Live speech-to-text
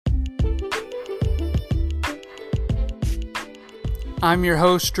I'm your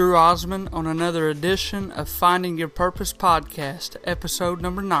host, Drew Osmond, on another edition of Finding Your Purpose podcast, episode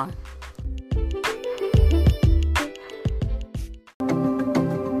number 9.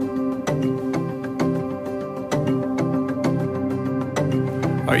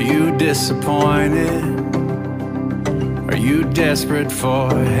 Are you disappointed? Are you desperate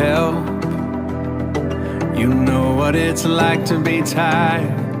for help? You know what it's like to be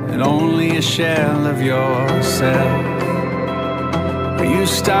tired and only a shell of yourself. You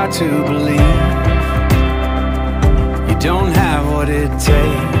start to believe you don't have what it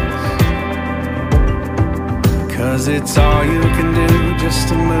takes, 'cause it's all you can do just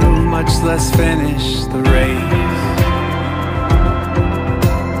to move, much less finish the race.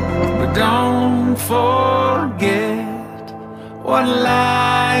 But don't forget what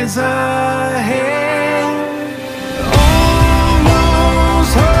lies ahead.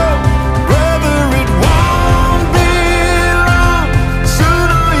 Almost hope, brother, it won't be long. Soon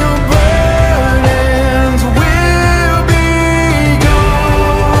all your burdens will be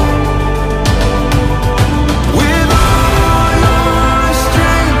gone. With all your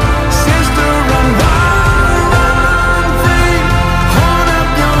strength, sister, run free. Hold up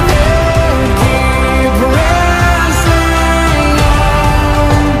your head, keep pressing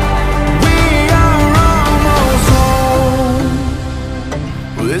on. We are almost home.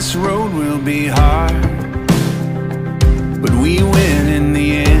 Well, this road will be hard, but we win in the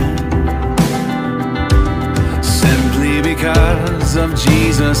end, simply because of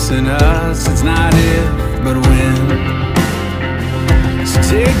Jesus in us. It's not if, but when. So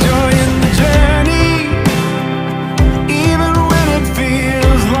take joy in the journey, even when it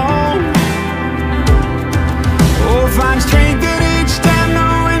feels long. Oh, find strength at each step,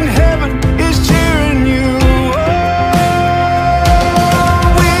 knowing heaven is cheering you on.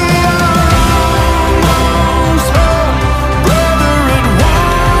 We are almost home, brother, it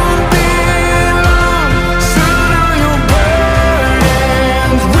won't be long. Soon all your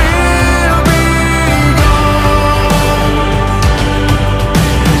burdens will be gone.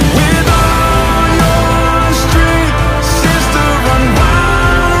 With all your strength, sister, run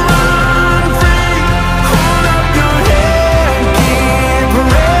wild, run free. Hold up your head, keep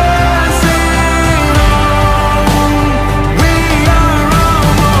pressing on. We are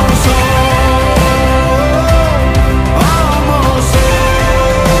almost home, almost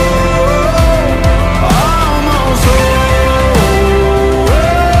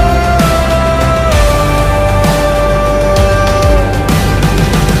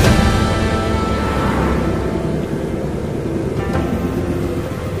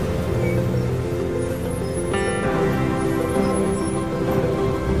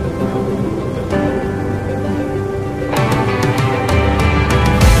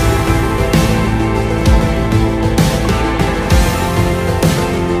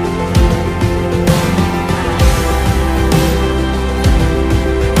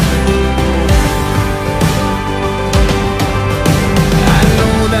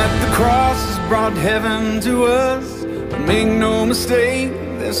heaven to us, but make no mistake,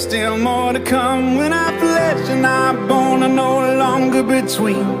 there's still more to come. When our flesh and our bone are no longer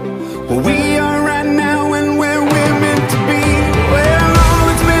between where we are right now and where we're meant to be. Well, all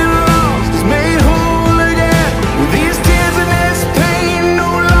that's been lost is made whole again. Well, these tears and this pain no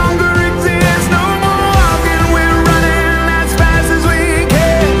longer exist. No more walking, we're running as fast as we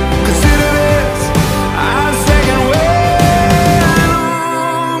can. Consider this our second wind.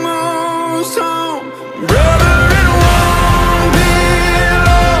 Almost home, brother, it won't be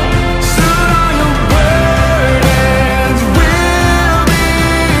long. Soon all your burdens will be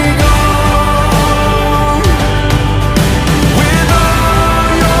gone.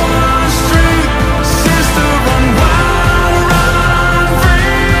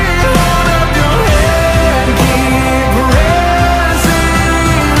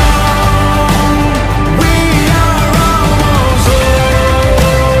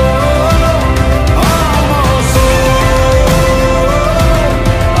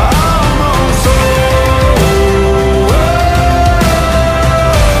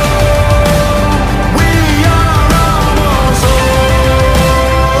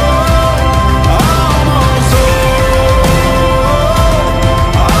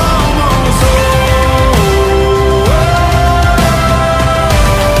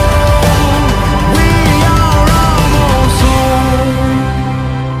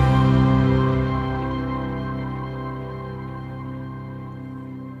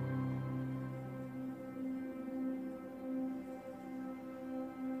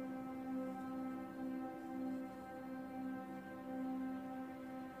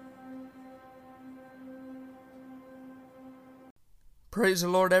 Praise the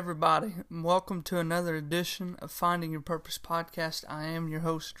Lord, everybody, and welcome to another edition of Finding Your Purpose podcast. I am your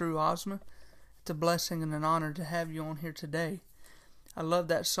host, Drew Osmond. It's a blessing and an honor to have you on here today. I love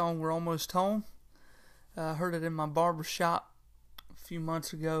that song, We're Almost Home. I heard it in my barber shop a few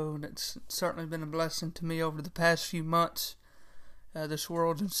months ago, and it's certainly been a blessing to me over the past few months. This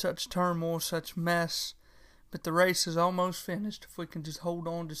world's in such turmoil, such mess, but the race is almost finished. If we can just hold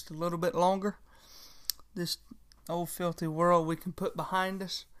on just a little bit longer, this old filthy world we can put behind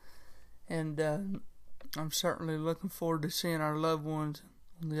us, and I'm certainly looking forward to seeing our loved ones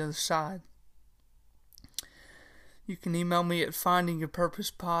on the other side. You can email me at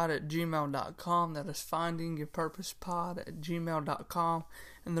findingyourpurposepod@gmail.com. That is findingyourpurposepod@gmail.com.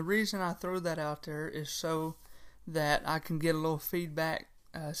 And the reason I throw that out there is so that I can get a little feedback,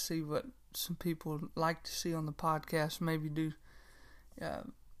 see what some people like to see on the podcast, maybe do a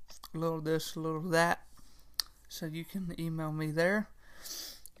little of this, a little of that. So you can email me there.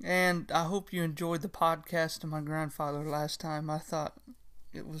 And I hope you enjoyed the podcast of my grandfather last time. I thought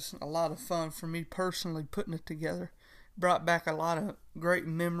it was a lot of fun for me personally putting it together. Brought back a lot of great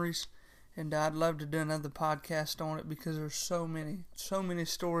memories, and I'd love to do another podcast on it because there's so many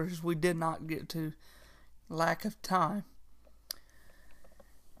stories we did not get to. Lack of time.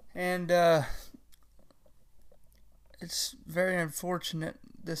 And it's very unfortunate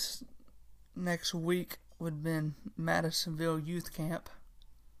this next week would have been Madisonville Youth Camp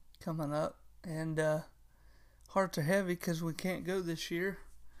coming up, and hearts are heavy because we can't go this year,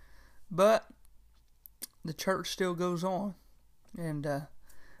 but the church still goes on, and I'm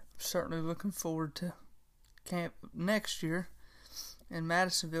certainly looking forward to camp next year. And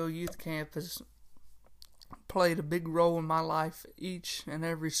Madisonville Youth Camp has played a big role in my life each and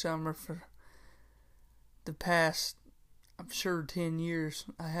every summer for the past, I'm sure, 10 years.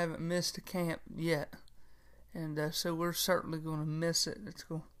 I haven't missed a camp yet. And so we're certainly going to miss it. It's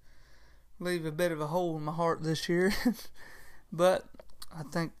going to leave a bit of a hole in my heart this year. But I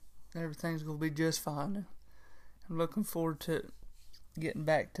think everything's going to be just fine. I'm looking forward to getting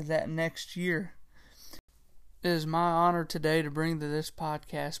back to that next year. It is my honor today to bring to this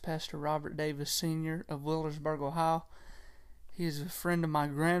podcast Pastor Robert Davis Sr. of Willersburg, Ohio. He is a friend of my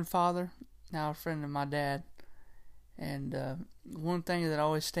grandfather, now a friend of my dad. And one thing that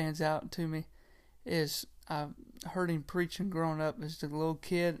always stands out to me is I've heard him preaching growing up as a little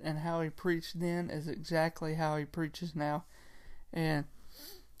kid, and how he preached then is exactly how he preaches now. And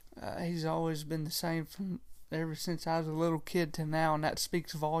he's always been the same from ever since I was a little kid to now, and that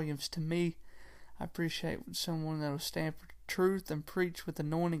speaks volumes to me. I appreciate someone that will stand for truth and preach with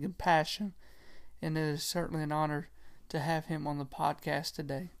anointing and passion, and it is certainly an honor to have him on the podcast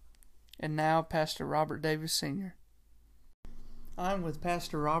today. And now, Pastor Robert Davis Sr. I'm with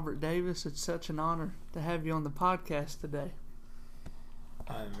Pastor Robert Davis. It's such an honor to have you on the podcast today.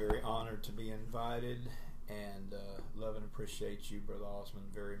 I'm very honored to be invited, and love and appreciate you, Brother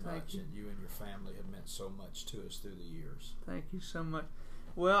Osmond, very much. And you and your family have meant so much to us through the years. Thank you so much.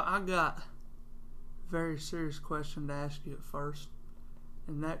 Well, I got a very serious question to ask you at first.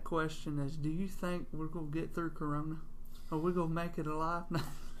 And that question is, do you think we're going to get through Corona? Are we going to make it alive?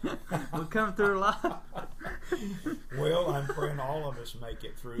 We'll come through alive. Well, I'm praying all of us make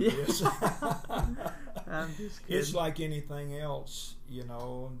it through this. I'm just kidding. It's like anything else,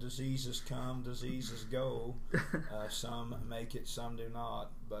 diseases come, diseases go. Some make it, some do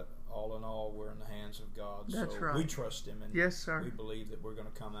not. But all in all, we're in the hands of God. That's so right. We trust Him, and yes, sir. We believe that we're going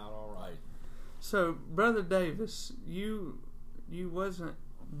to come out all right. So, Brother Davis, you wasn't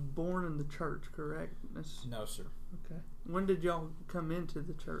born in the church, correct? No, sir. Okay. When did y'all come into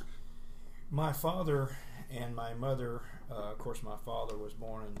the church? My father and my mother, of course, my father was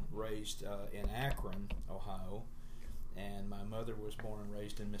born and raised in Akron, Ohio, and my mother was born and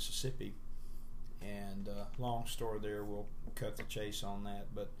raised in Mississippi. And long story there, we'll cut the chase on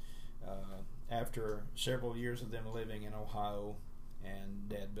that. But after several years of them living in Ohio, and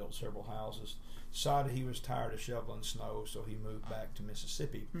Dad built several houses, decided he was tired of shoveling snow, so he moved back to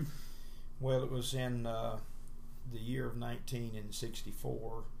Mississippi. Well, it was in the year of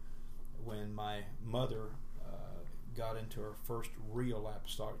 1964 when my mother got into her first real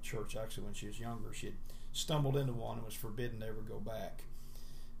apostolic church. Actually, when she was younger, she had stumbled into one and was forbidden to ever go back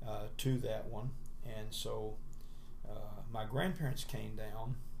to that one. And so my grandparents came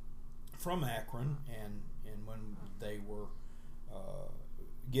down from Akron, and when they were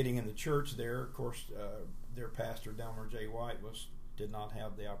getting in the church there, of course, their pastor, Delmer J. White, did not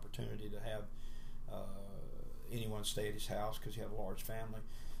have the opportunity to have anyone stay at his house because he had a large family.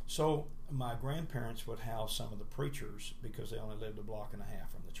 So my grandparents would house some of the preachers because they only lived a block and a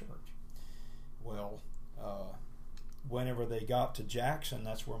half from the church. Well, whenever they got to Jackson,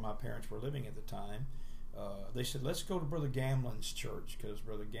 that's where my parents were living at the time, they said, let's go to Brother Gamlin's church, because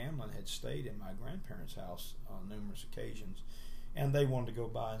Brother Gamlin had stayed in my grandparents' house on numerous occasions. And they wanted to go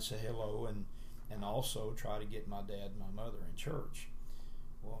by and say hello and also try to get my dad and my mother in church.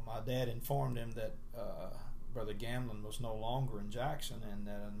 Well, my dad informed him that Brother Gamlin was no longer in Jackson and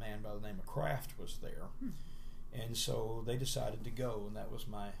that a man by the name of Kraft was there. And so they decided to go, and that was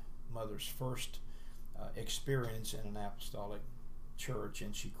my mother's first experience in an apostolic church,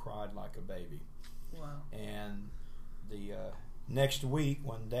 and she cried like a baby. Wow. And the next week,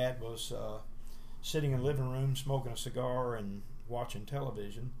 when Dad was sitting in the living room smoking a cigar and watching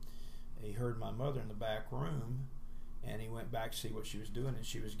television, he heard my mother in the back room, and he went back to see what she was doing, and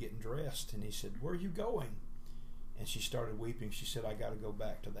she was getting dressed, and he said, "Where are you going?" And she started weeping. She said, "I got to go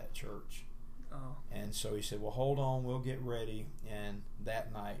back to that church." Oh. And so he said, "Well, hold on, we'll get ready." And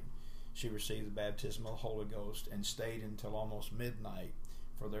that night she received the baptism of the Holy Ghost and stayed until almost midnight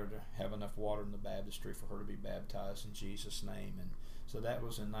for there to have enough water in the baptistry for her to be baptized in Jesus' name. And so that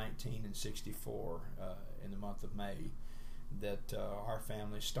was in 1964, in the month of May, that our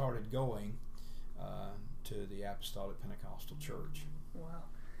family started going to the Apostolic Pentecostal Church.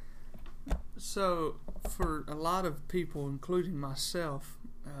 Wow. So, for a lot of people, including myself,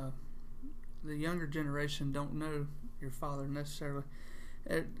 the younger generation don't know your father necessarily.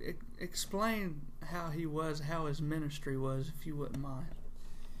 Explain how he was, how his ministry was, if you wouldn't mind.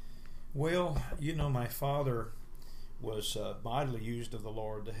 Well, you know, my father was mightily used of the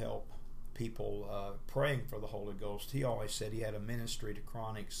Lord to help people praying for the Holy Ghost. He always said he had a ministry to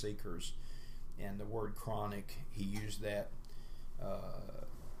chronic seekers, and the word chronic, he used that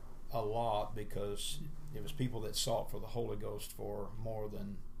a lot because it was people that sought for the Holy Ghost for more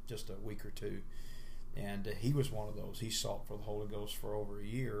than just a week or two. And he was one of those. He sought for the Holy Ghost for over a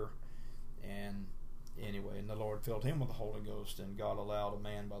year, and anyway, and the Lord filled him with the Holy Ghost, and God allowed a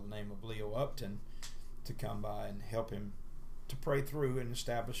man by the name of Leo Upton to come by and help him to pray through and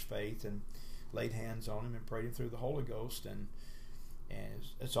establish faith, and laid hands on him and prayed him through the Holy Ghost, and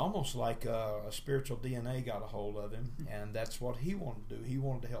it's almost like a spiritual DNA got a hold of him, and that's what he wanted to do. He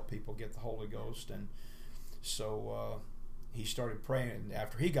wanted to help people get the Holy Ghost, and so he started praying.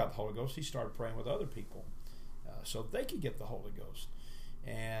 After he got the Holy Ghost, he started praying with other people so they could get the Holy Ghost.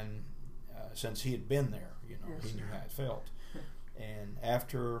 And since he had been there, you know, yes, he knew how it felt. And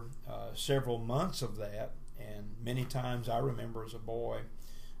after several months of that, and many times I remember as a boy,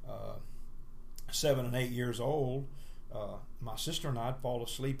 7 and 8 years old, my sister and I'd fall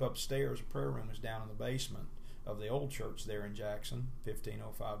asleep upstairs. The prayer room was down in the basement of the old church there in Jackson,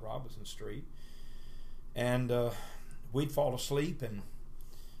 1505 Robinson Street. And we'd fall asleep, and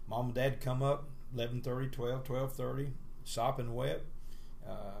Mom and Dad come up 11:30, 12:30, sopping wet.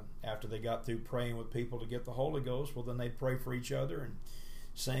 After they got through praying with people to get the Holy Ghost, well, then they'd pray for each other and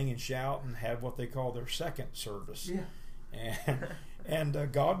sing and shout and have what they call their second service. Yeah.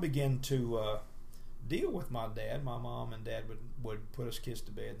 And God began to deal with my dad. My mom and dad would put us kids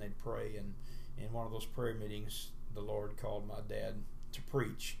to bed, and they'd pray. And in one of those prayer meetings, the Lord called my dad to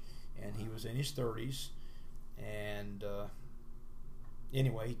preach, and he was in his 30s. And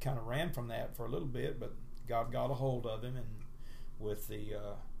anyway, he kind of ran from that for a little bit, but God got a hold of him, and with the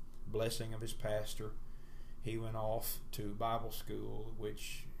blessing of his pastor, he went off to Bible school,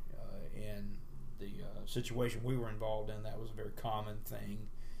 which in the situation we were involved in, that was a very common thing,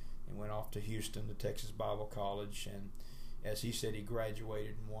 and went off to Houston to Texas Bible College, and as he said, he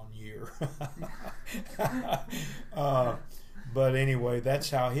graduated in 1 year. But anyway,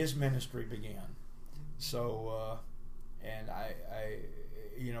 that's how his ministry began. So, and I,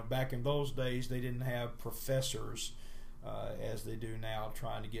 you know, back in those days, they didn't have professors as they do now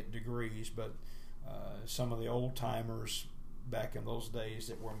trying to get degrees, but some of the old timers back in those days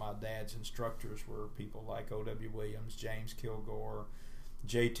that were my dad's instructors were people like O.W. Williams, James Kilgore,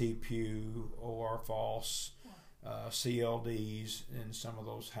 J.T. Pugh, O.R. Foss, CLDs, and some of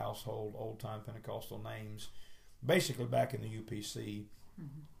those household old-time Pentecostal names. Basically, back in the UPC,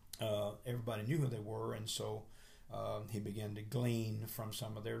 everybody knew who they were, and so he began to glean from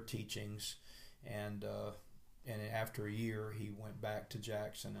some of their teachings, and after a year, he went back to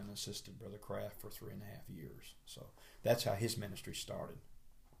Jackson and assisted Brother Kraft for 3.5 years. So that's how his ministry started.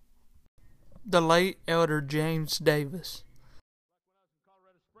 The late Elder James Davis.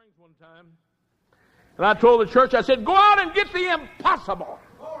 Colorado Springs one time, and I told the church, I said, go out and get the impossible.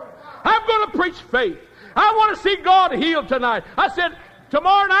 I'm going to preach faith. I want to see God healed tonight. I said,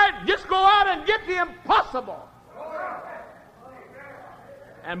 tomorrow night, just go out and get the impossible.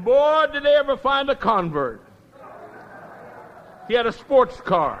 And boy, did they ever find a convert. He had a sports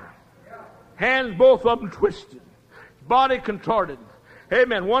car, hands both of them twisted, body contorted.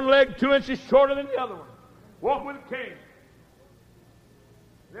 Amen. One leg 2 inches shorter than the other one. Walk with a cane.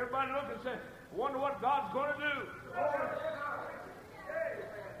 Everybody look and say, I wonder what God's going to do.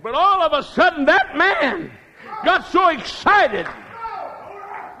 But all of a sudden, that man got so excited.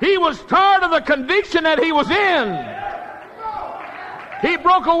 He was tired of the condition that he was in. He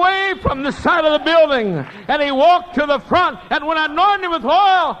broke away from the side of the building and he walked to the front. And when I anointed him with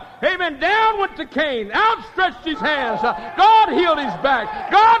oil, amen, down went the cane, outstretched his hands. God healed his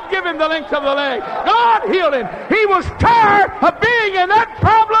back. God gave him the length of the leg. God healed him. He was tired of being in that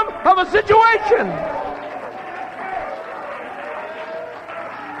problem of a situation.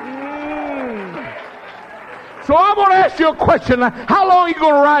 So I'm going to ask you a question. How long are you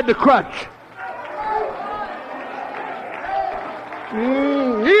going to ride the crutch?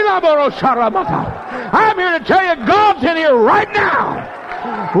 I'm here to tell you God's in here right now.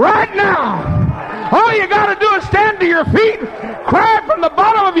 Right now. All you got to do is stand to your feet, cry from the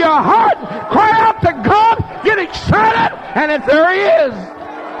bottom of your heart, cry out to God, get excited, and if there He is.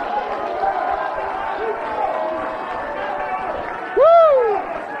 Woo!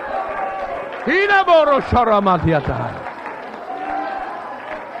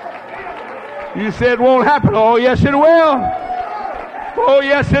 You said it won't happen. Oh, yes, it will. Oh,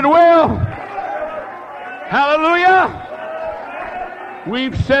 yes, it will. Hallelujah.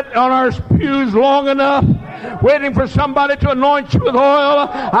 We've sat on our pews long enough, waiting for somebody to anoint you with oil.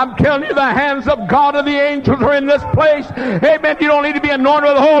 I'm telling you, the hands of God and the angels are in this place. Amen. You don't need to be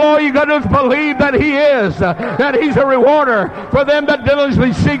anointed with oil. All you got to do is believe that He is, that He's a rewarder for them that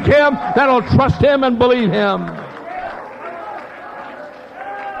diligently seek Him, that'll trust Him and believe Him.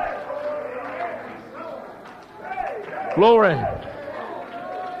 Glory.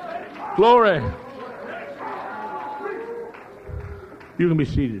 Glory. You can be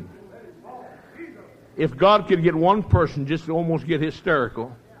seated. If God could get one person just to almost get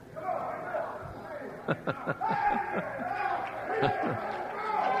hysterical.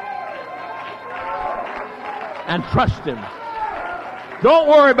 And trust Him. Don't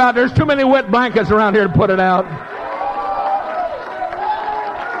worry about it. There's too many wet blankets around here to put it out.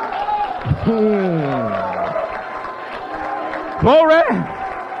 Glory.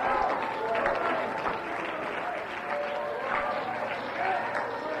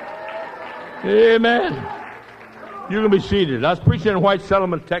 Amen. You can be seated. I was preaching in White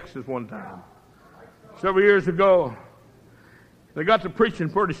Settlement, Texas one time. Several years ago. They got to preaching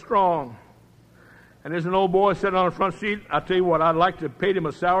pretty strong. And there's an old boy sitting on the front seat. I tell you what, I'd like to pay him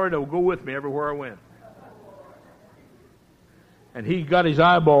a salary that would go with me everywhere I went. And he got his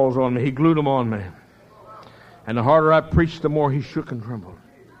eyeballs on me. He glued them on me. And the harder I preached, the more he shook and trembled.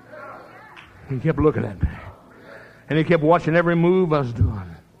 He kept looking at me. And he kept watching every move I was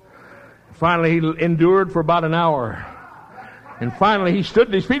doing. Finally, he endured for about an hour. And finally, he stood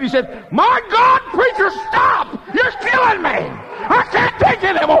to his feet. He said, "My God, preacher, stop! You're killing me! I can't take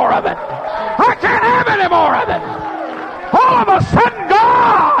any more of it! I can't have any more of it!" All of a sudden,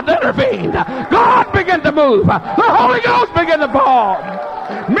 God intervened. God began to move. The Holy Ghost began to fall.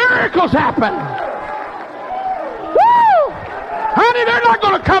 Miracles happened. Woo! Honey, they're not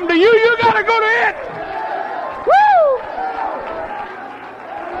going to come to you. You got to go to it. Woo!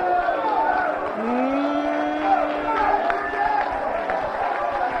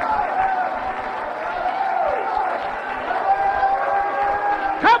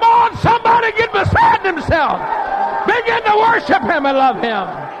 Come on, somebody get beside themselves. Begin to worship Him and love Him.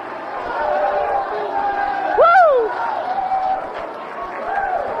 Woo!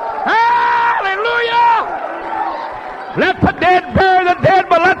 Hallelujah! Let the dead bury the dead,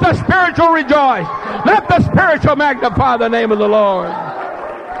 but let the spiritual rejoice. Let the spiritual magnify the name of the Lord.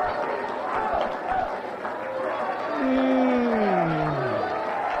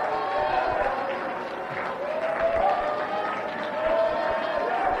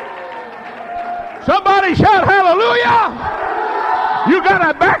 Somebody shout hallelujah. You got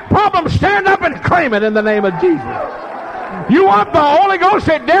a back problem, stand up and claim it in the name of Jesus. You want the Holy Ghost,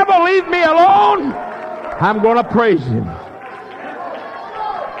 say, "Devil, leave me alone. I'm going to praise Him."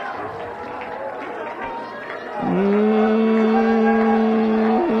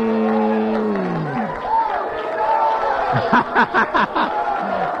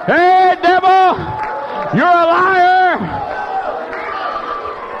 Hey, devil, you're a liar.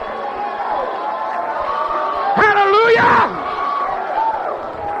 Hallelujah!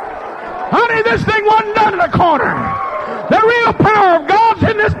 Honey, this thing wasn't done in a corner. The real power of God's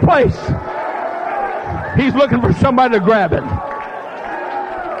in this place. He's looking for somebody to grab it.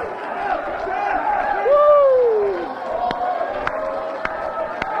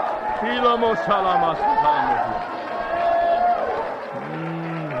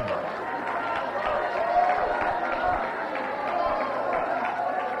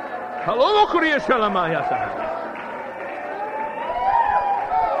 Hello, Korea Shalamaya.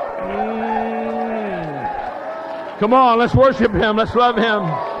 Come on, let's worship him. Let's love him.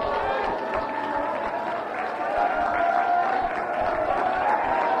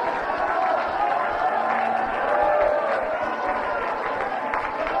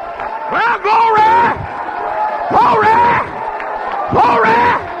 Well, glory! Glory! Glory!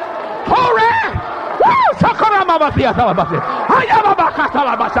 Glory! Woo!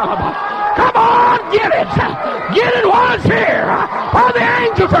 Come on, get it! Get it while it's here! All the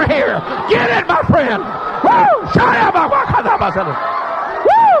angels are here! Get it, my friend! Woo!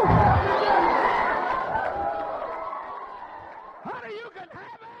 Woo! Honey, you can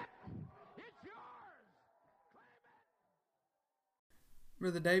have it! It's yours!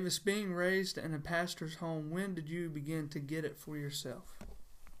 Brother Davis, being raised in a pastor's home, when did you begin to get it for yourself?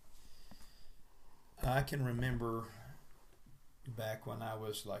 I can remember back when I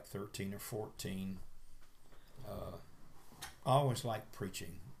was like 13 or 14, I always liked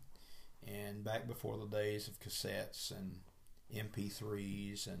preaching. And back before the days of cassettes and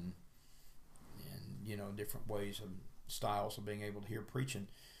MP3s and you know, different ways of styles of being able to hear preaching,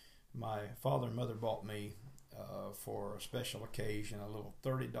 my father and mother bought me for a special occasion a little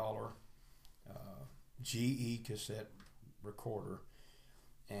 $30 GE cassette recorder,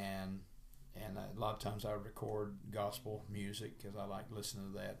 and a lot of times I would record gospel music because I like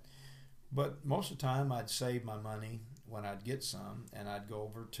listening to that. But most of the time I'd save my money when I'd get some, and I'd go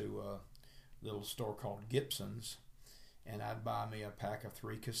over to a little store called Gibson's, and I'd buy me a pack of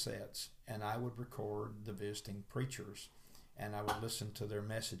 3 cassettes, and I would record the visiting preachers, and I would listen to their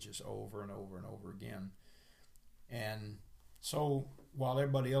messages over and over and over again. And so while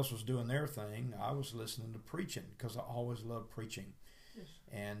everybody else was doing their thing, I was listening to preaching because I always loved preaching. Yes.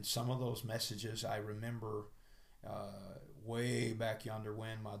 And some of those messages I remember way back yonder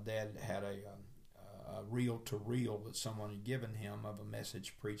when my dad had a reel-to-reel that someone had given him of a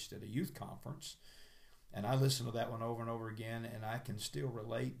message preached at a youth conference. And I listened to that one over and over again, and I can still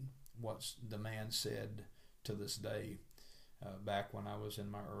relate what the man said to this day back when I was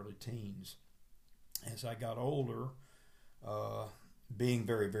in my early teens. As I got older, being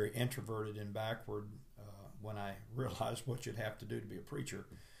very, very introverted and backward, when I realized what you'd have to do to be a preacher,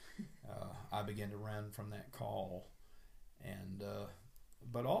 I began to run from that call. And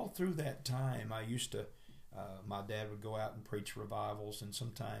but all through that time, I used to, my dad would go out and preach revivals, and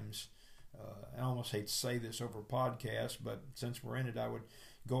sometimes, I almost hate to say this over a podcast, but since we're in it, I would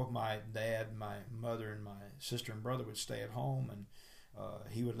go with my dad, my mother, and my sister and brother would stay at home, and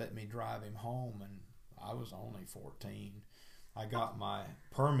he would let me drive him home, and I was only 14. I got my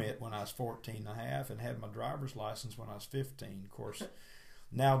permit when I was 14 and a half and had my driver's license when I was 15. Of course,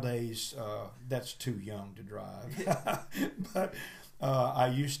 nowadays, that's too young to drive. But I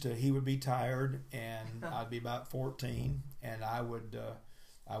used to, he would be tired, and I'd be about 14, and I would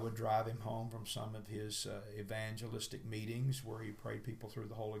drive him home from some of his evangelistic meetings where he prayed people through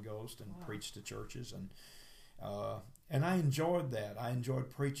the Holy Ghost and preached to churches, and I enjoyed that. I enjoyed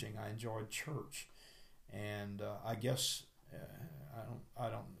preaching. I enjoyed church, and I guess I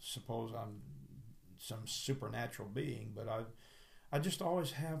don't suppose I'm some supernatural being, but I just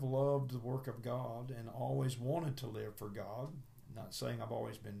always have loved the work of God and always wanted to live for God. Not saying I've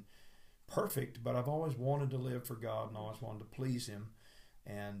always been perfect, but I've always wanted to live for God and always wanted to please Him.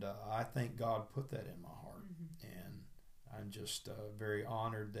 And I think God put that in my heart. Mm-hmm. And I'm just very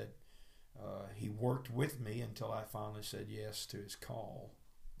honored that He worked with me until I finally said yes to His call.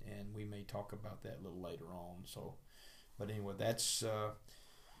 And we may talk about that a little later on. So, but anyway, that's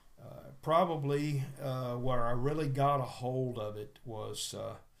probably where I really got a hold of it was,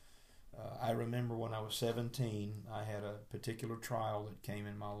 I remember when I was 17, I had a particular trial that came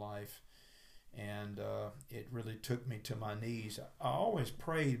in my life, and it really took me to my knees. I always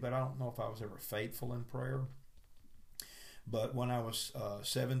prayed, but I don't know if I was ever faithful in prayer. But when I was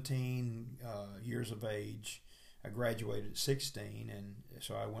 17 years of age, I graduated at 16, and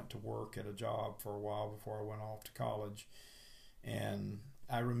so I went to work at a job for a while before I went off to college. And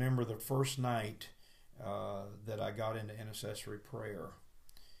I remember the first night that I got into intercessory prayer,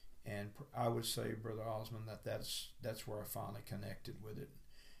 and I would say, Brother Osmond, that's where I finally connected with it.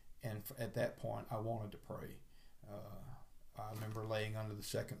 And at that point, I wanted to pray. I remember laying under the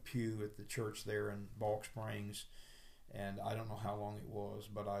second pew at the church there in Balk Springs, and I don't know how long it was,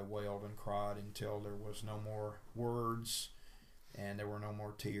 but I wailed and cried until there was no more words, and there were no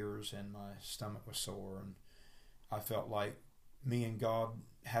more tears, and my stomach was sore, and I felt like me and God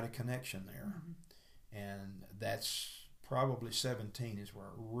had a connection there. Mm-hmm. And that's probably 17 is where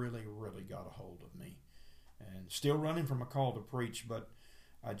it really, really got a hold of me. And still running from a call to preach, but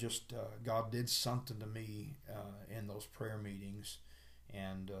God did something to me in those prayer meetings,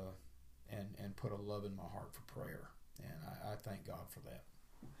 and put a love in my heart for prayer, and I thank God for that.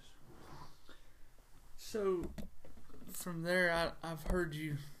 So, from there, I've heard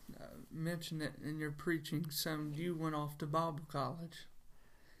you mention it in your preaching. You went off to Bible college,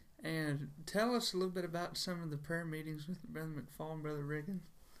 and tell us a little bit about some of the prayer meetings with Brother McFall and Brother Riggin.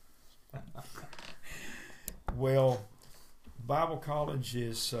 Well, Bible college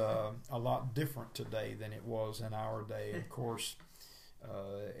is a lot different today than it was in our day. Of course,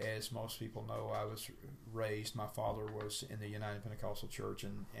 as most people know, I was raised, my father was in the United Pentecostal Church,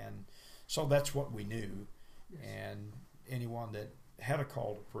 and so that's what we knew. Yes. And anyone that had a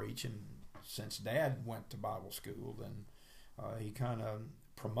call to preach, and since Dad went to Bible school, then he kind of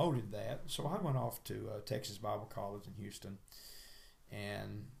promoted that. So I went off to Texas Bible College in Houston,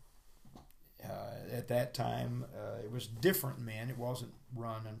 and at that time, it was different men. It wasn't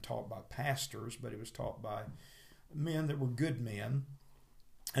run and taught by pastors, but it was taught by men that were good men,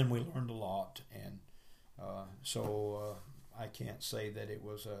 and we learned a lot. And so I can't say that it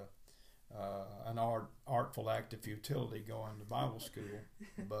was an artful act of futility going to Bible school,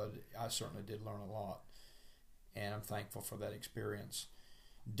 but I certainly did learn a lot, and I'm thankful for that experience.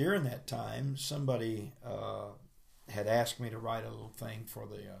 During that time, somebody had asked me to write a little thing for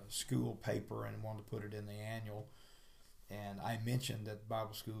the school paper and wanted to put it in the annual, and I mentioned that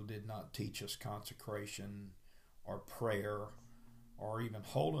Bible school did not teach us consecration or prayer or even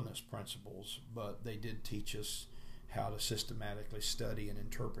holiness principles, but they did teach us how to systematically study and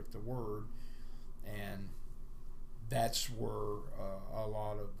interpret the Word, and that's where a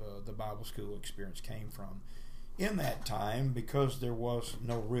lot of the Bible school experience came from. In that time, because there was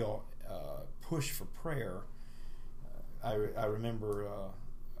no real push for prayer, I remember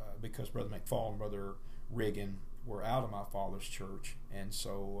because Brother McFall and Brother Riggin were out of my father's church, and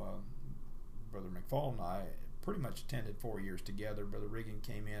so Brother McFall and I pretty much attended 4 years together. Brother Riggin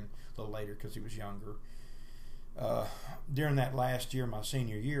came in a little later because he was younger. During that last year, my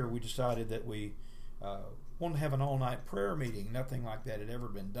senior year, we decided that we wanted to have an all-night prayer meeting. Nothing like that had ever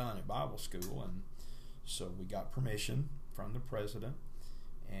been done at Bible school, and so we got permission from the president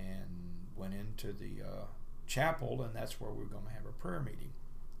and went into the chapel, and that's where we were going to have a prayer meeting.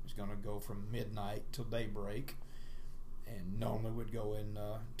 It was going to go from midnight till daybreak, and normally would go in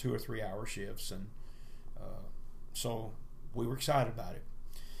 2 or 3 hour shifts, and so we were excited about it.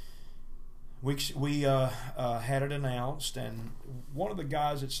 We had it announced, and one of the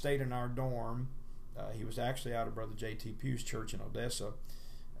guys that stayed in our dorm, he was actually out of Brother J.T. Pugh's church in Odessa.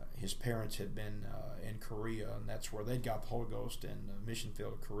 His parents had been in Korea, and that's where they'd got the Holy Ghost in the mission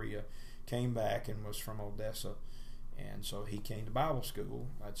field of Korea. Came back and was from Odessa, and so he came to Bible school.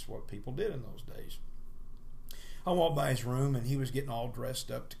 That's what people did in those days. I walked by his room, and he was getting all dressed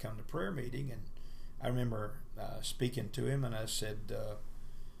up to come to prayer meeting, and I remember speaking to him, and I said,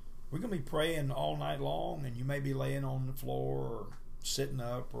 we're going to be praying all night long, and you may be laying on the floor or sitting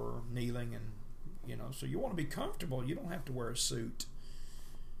up or kneeling, and so you want to be comfortable. You don't have to wear a suit.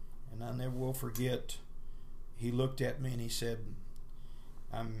 And I never will forget, he looked at me and he said,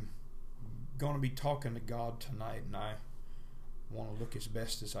 I'm going to be talking to God tonight, and I want to look as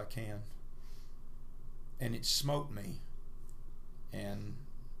best as I can. And it smote me, and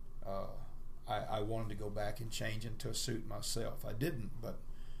I wanted to go back and change into a suit myself. I didn't, but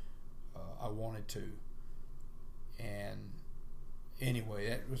I wanted to. And anyway,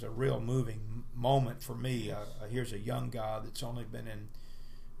 that was a real moving moment for me. Here's a young guy that's only been in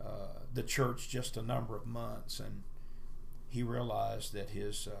the church just a number of months, and he realized that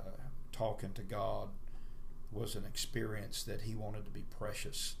his talking to God was an experience that he wanted to be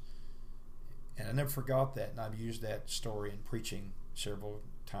precious. And I never forgot that, and I've used that story in preaching several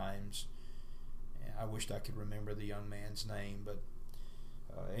times. And I wished I could remember the young man's name, but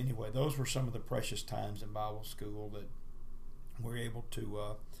anyway, those were some of the precious times in Bible school that we're able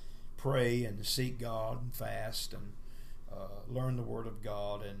to pray and seek God and fast and learn the Word of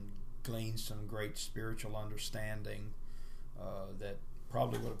God and glean some great spiritual understanding that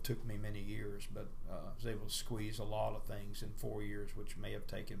probably would have took me many years, but I was able to squeeze a lot of things in 4 years, which may have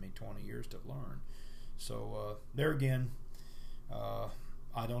taken me 20 years to learn. So there again,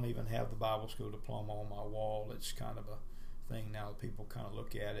 I don't even have the Bible school diploma on my wall. It's kind of a thing now that people kind of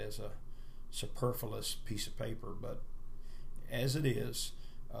look at as a superfluous piece of paper, but as it is,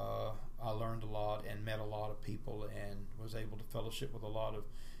 I learned a lot and met a lot of people and was able to fellowship with a lot of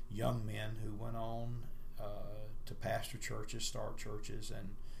young men who went on to pastor churches, start churches,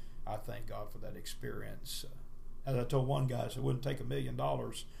 and I thank God for that experience. As I told one guy, I said, it wouldn't take $1 million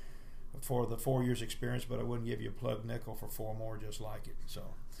for the 4 years experience, but I wouldn't give you a plug nickel for 4 more just like it. So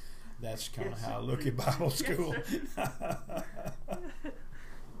that's kind of how I look at Bible school.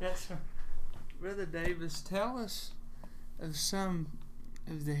 Yes, sir. Brother Davis, tell us of some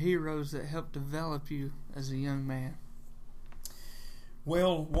of the heroes that helped develop you as a young man.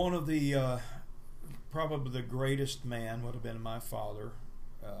 Well, one of the probably the greatest man would have been my father,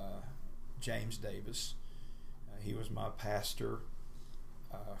 James Davis. He was my pastor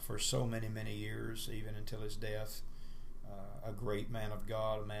for so many years, even until his death. A great man of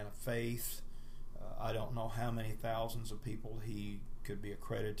God, a man of faith. I don't know how many thousands of people he could be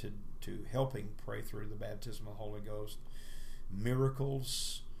accredited to helping pray through the baptism of the Holy Ghost.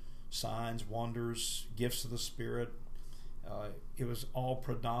 Miracles, signs, wonders, gifts of the Spirit. It was all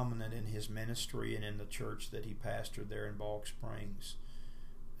predominant in his ministry and in the church that he pastored there in Balk Springs.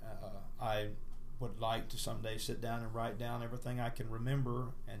 I would like to someday sit down and write down everything I can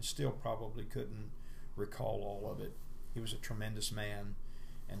remember, and still probably couldn't recall all of it. He was a tremendous man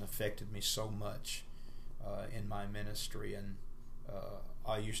and affected me so much in my ministry. And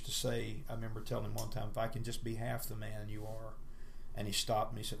I used to say, I remember telling him one time, if I can just be half the man you are. And he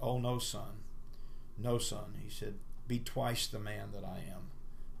stopped me. He said, "Oh, no, son. No, son." He said, "Be twice the man that I am.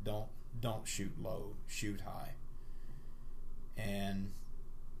 Don't shoot low, shoot high." And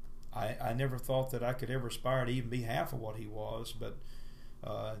I never thought that I could ever aspire to even be half of what he was, but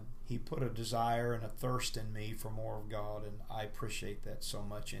he put a desire and a thirst in me for more of God, and I appreciate that so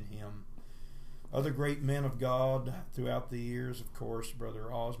much in him. Other great men of God throughout the years, of course,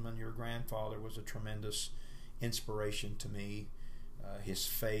 Brother Osmond, your grandfather, was a tremendous inspiration to me. His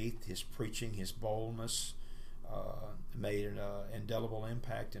faith, his preaching, his boldness made an indelible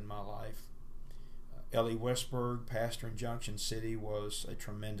impact in my life. Ellie Westberg, pastor in Junction City, was a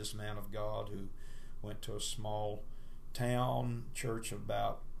tremendous man of God who went to a small town church of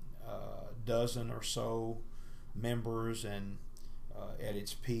about a dozen or so members, and at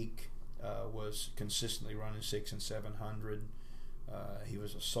its peak was consistently running 600 and 700. He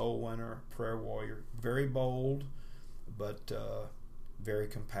was a soul winner, prayer warrior, very bold, but very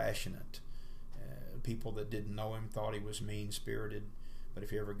compassionate. People that didn't know him thought he was mean-spirited, but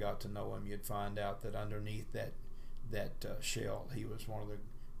if you ever got to know him, you'd find out that underneath that shell, he was one of the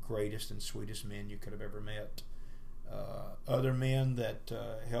greatest and sweetest men you could have ever met. Other men that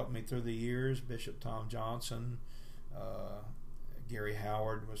helped me through the years, Bishop Tom Johnson, Gary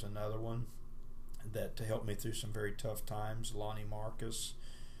Howard was another one that helped me through some very tough times, Lonnie Marcus.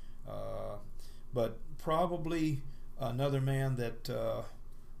 But probably another man that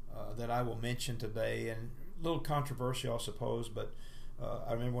I will mention today, and a little controversial, I suppose, but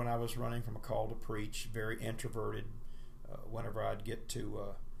I remember when I was running from a call to preach, very introverted. Whenever I'd get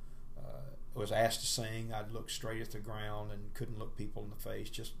to, was asked to sing, I'd look straight at the ground and couldn't look people in the face,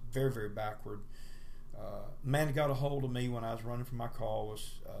 just very backward. A man that got a hold of me when I was running from my call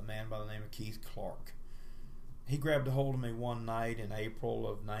was a man by the name of Keith Clark. He grabbed a hold of me one night in April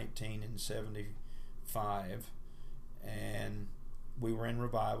of 1975, and we were in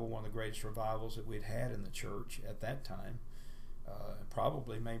revival, one of the greatest revivals that we'd had in the church at that time.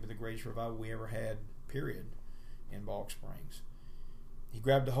 Probably maybe the greatest revival we ever had, period, in Balk Springs. He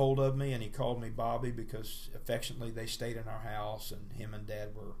grabbed a hold of me and he called me Bobby, because affectionately they stayed in our house, and him and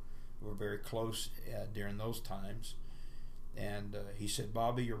Dad were very close during those times. And he said,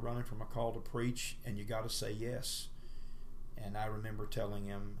 "Bobby, you're running from a call to preach, and you got to say yes." And I remember telling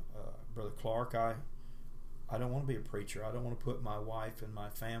him, "Brother Clark, I don't want to be a preacher. I don't want to put my wife and my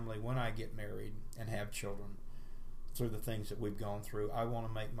family, when I get married and have children, through the things that we've gone through. I want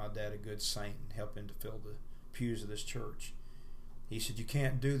to make my dad a good saint and help him to fill the pews of this church." He said, "You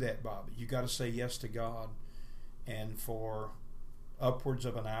can't do that, Bobby. You got to say yes to God." And for upwards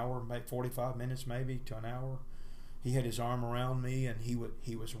of an hour, 45 minutes maybe to an hour, he had his arm around me, and he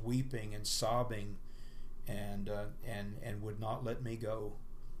was weeping and sobbing, and would not let me go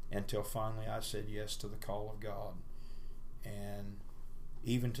until finally I said yes to the call of God. And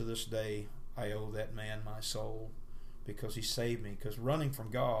even to this day, I owe that man my soul, because he saved me. Because running from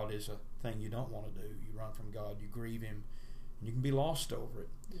God is a thing you don't want to do. You run from God, you grieve him, and you can be lost over it.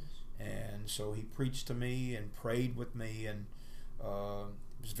 Yes. And so he preached to me and prayed with me, and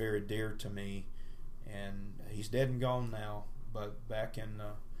was very dear to me. And he's dead and gone now, but back in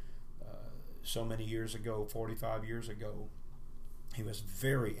so many years ago, 45 years ago, he was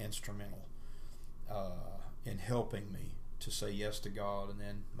very instrumental in helping me to say yes to God. And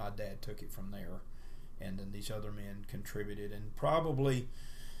then my dad took it from there, and then these other men contributed. And probably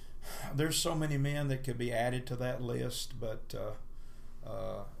there's so many men that could be added to that list, but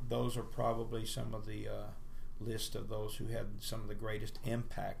those are probably some of the list of those who had some of the greatest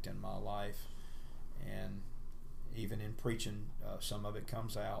impact in my life. And even in preaching, some of it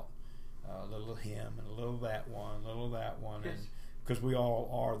comes out. A little of him and a little of that one, a little of that one. Yes. And because we all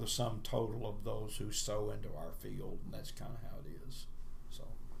are the sum total of those who sow into our field, and that's kind of how it is. So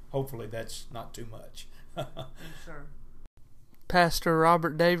hopefully that's not too much. Yes, sir. Pastor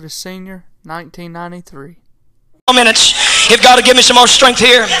Robert Davis Sr., 1993. Minutes. If God will give me some more strength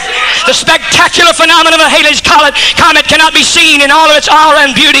here. The spectacular phenomenon of Halley's Comet cannot be seen in all of its aura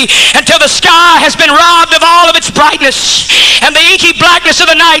and beauty until the sky has been robbed of all of its brightness, and the inky blackness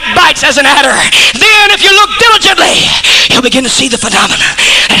of the night bites as an adder. Then, if you look diligently, you'll begin to see the phenomenon.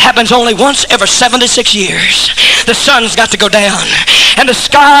 It happens only once every 76 years. The sun's got to go down, and the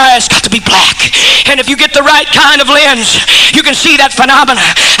sky's got to be black. And if you get the right kind of lens, you can see that phenomenon.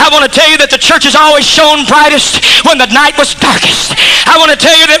 I want to tell you that the church has always shone brightest when the night was darkest. I want to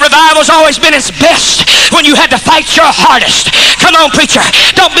tell you that revival's always been its best when you had to fight your hardest. Come on, preacher.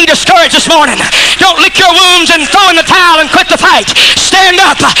 Don't be discouraged this morning. Don't lick your wounds and throw in the towel and quit the fight. Stand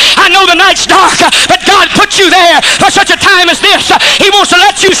up. I know the night's dark, but God put you there for such a time as this. He wants to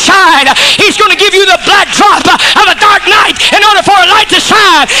let you shine. He's going to give you the black drop of a dark night in order for a light to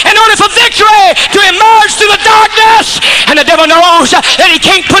shine, in order for victory to emerge through the darkness. And the devil knows that he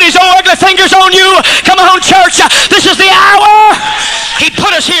can't put his own ugly fingers on you. Come on, church. This is the hour. He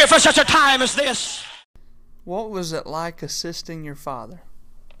put us here for such a time as this. What was it like assisting your father?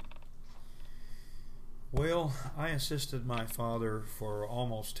 Well, I assisted my father for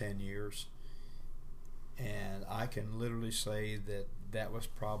almost 10 years, and I can literally say that that was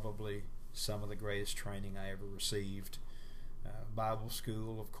probably some of the greatest training I ever received. Bible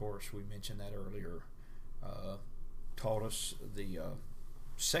school, of course, we mentioned that earlier, taught us the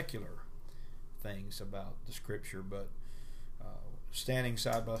secular things about the Scripture, but standing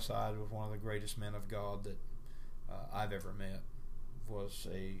side by side with one of the greatest men of God that I've ever met was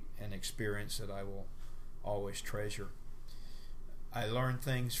an experience that I will always treasure. I learned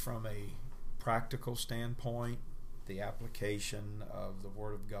things from a practical standpoint, the application of the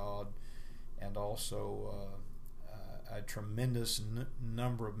Word of God, and also a tremendous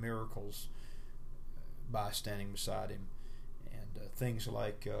number of miracles by standing beside him, and things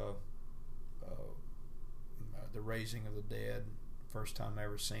like the raising of the dead. First time I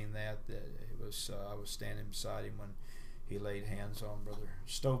ever seen that, it was I was standing beside him when he laid hands on Brother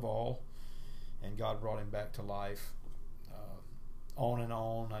Stovall, and God brought him back to life. On and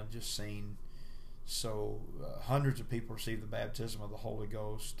on, I've just seen hundreds of people receive the baptism of the Holy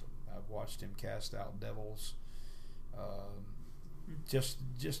Ghost. I've watched him cast out devils. Just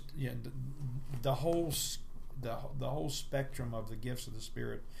you know, the whole spectrum of the gifts of the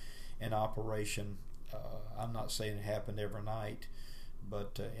Spirit in operation. I'm not saying it happened every night,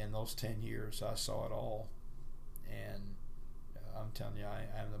 but in those 10 years I saw it all, and I'm telling you,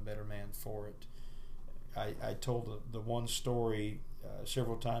 I am the better man for it. I told the one story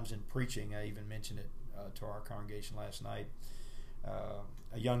several times in preaching. I even mentioned it to our congregation last night.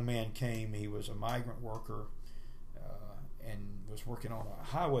 A young man came. He was a migrant worker and was working on a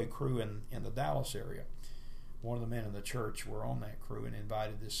highway crew in the Dallas area. One of the men in the church were on that crew and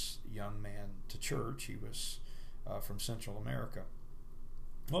invited this young man to church. He was from Central America.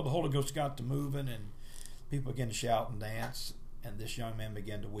 Well, the Holy Ghost got to moving, and people began to shout and dance, and this young man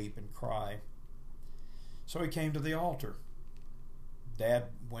began to weep and cry. So he came to the altar. Dad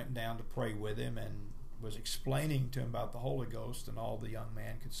went down to pray with him and was explaining to him about the Holy Ghost, and all the young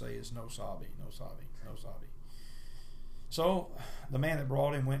man could say is, "No sabe, no sabe, no sabe." So the man that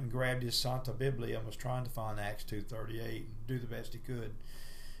brought him went and grabbed his Santa Biblia and was trying to find Acts 2:38 and do the best he could.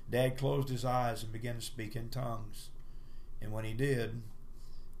 Dad closed his eyes and began to speak in tongues. And when he did,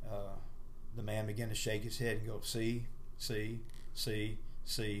 the man began to shake his head and go, "See, see, see,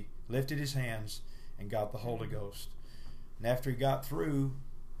 see." Lifted his hands and got the Holy Ghost. And after he got through,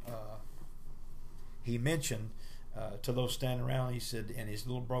 he mentioned to those standing around, he said, in his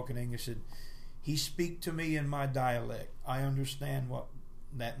little broken English, said, "He speak to me in my dialect. I understand what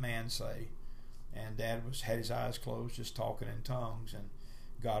that man say." And Dad had his eyes closed, just talking in tongues, and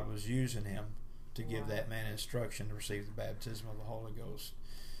God was using him to give that man instruction to receive the baptism of the Holy Ghost.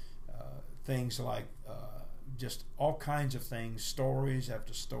 Things like just all kinds of things, stories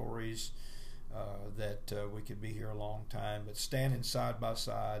after stories, that we could be here a long time. But standing side by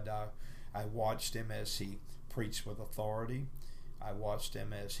side, I watched him as he preached with authority. I watched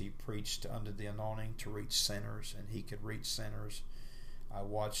him as he preached under the anointing to reach sinners, and he could reach sinners. I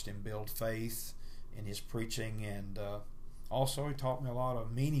watched him build faith in his preaching, and also he taught me a lot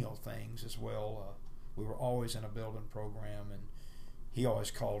of menial things as well. We were always in a building program, and he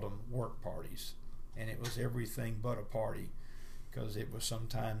always called them work parties. and it was everything but a party, because it was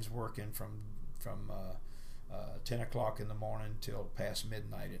sometimes working from 10 o'clock in the morning till past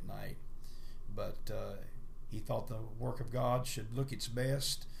midnight at night. But he thought the work of God should look its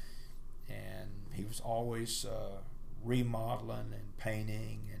best, and he was always remodeling and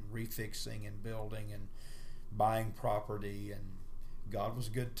painting and refixing and building and buying property, and God was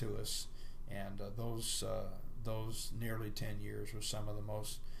good to us. And those nearly 10 years were some of the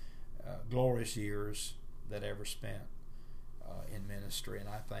most glorious years that I ever spent in ministry, and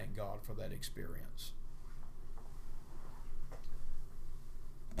I thank God for that experience.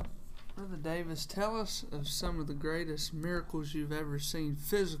 Brother Davis, tell us of some of the greatest miracles you've ever seen,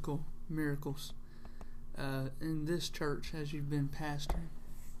 physical miracles, in this church as you've been pastoring.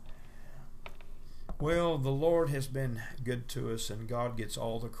 Well, the Lord has been good to us, and God gets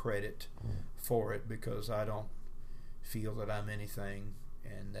all the credit for it, because I don't feel that I'm anything,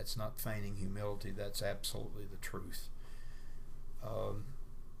 and that's not feigning humility. That's absolutely the truth.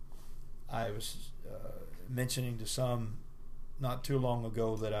 I was mentioning to some not too long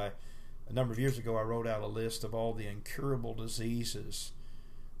ago that a number of years ago, I wrote out a list of all the incurable diseases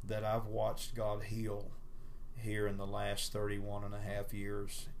that I've watched God heal here in the last 31 and a half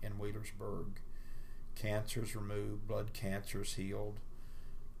years in Wheelersburg. Cancers removed, blood cancers healed,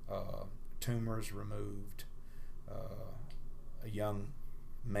 tumors removed. A young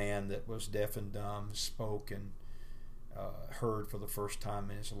man that was deaf and dumb spoke and heard for the first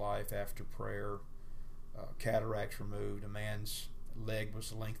time in his life after prayer. Cataracts removed. A man's leg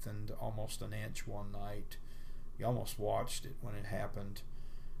was lengthened almost an inch one night. You almost watched it when it happened.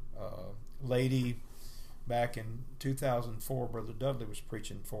 Lady, back in 2004, Brother Dudley was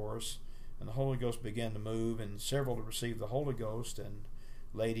preaching for us, and the Holy Ghost began to move, and several to receive the Holy Ghost. And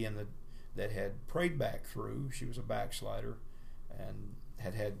lady that had prayed back through, she was a backslider and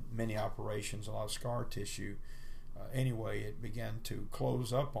had many operations, a lot of scar tissue. Anyway, it began to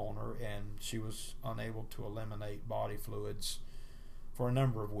close up on her, and she was unable to eliminate body fluids for a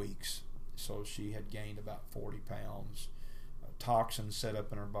number of weeks. So she had gained about 40 pounds. Toxins set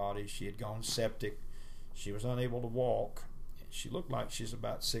up in her body. She had gone septic. She was unable to walk. She looked like she's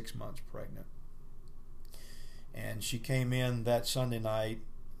about 6 months pregnant. And she came in that Sunday night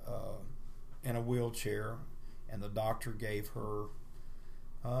in a wheelchair, and the doctor gave her,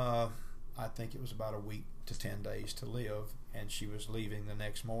 I think it was about a week to 10 days to live, and she was leaving the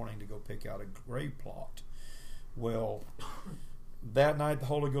next morning to go pick out a grave plot. Well, that night the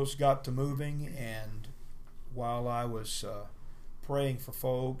Holy Ghost got to moving, and while I was praying for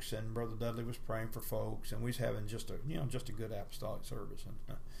folks, and Brother Dudley was praying for folks, and we was having just a good apostolic service,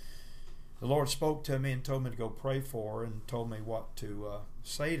 and the Lord spoke to me and told me to go pray for her, and told me what to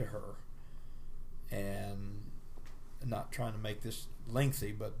say to her. And not trying to make this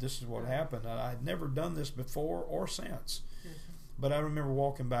lengthy, but this is what happened. I'd never done this before or since. Yes. But I remember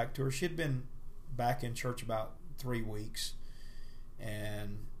walking back to her. She'd been back in church about 3 weeks,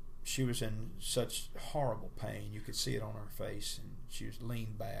 and she was in such horrible pain. You could see it on her face, and she was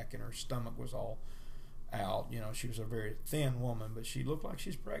leaned back, and her stomach was all out. You know, she was a very thin woman, but she looked like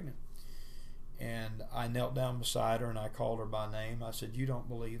she's pregnant. And I knelt down beside her, and I called her by name. I said, "You don't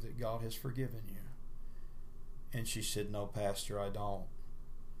believe that God has forgiven you?" And she said, "No, Pastor, I don't."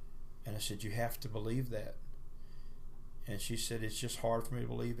 And I said, "You have to believe that." And she said, "It's just hard for me to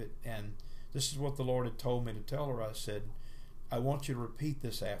believe it." And this is what the Lord had told me to tell her. I said, "I want you to repeat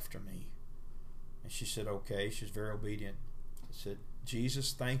this after me." And she said, "Okay." She's very obedient. I said,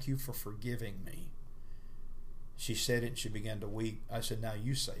 "Jesus, thank you for forgiving me." She said it, and she began to weep. I said, "Now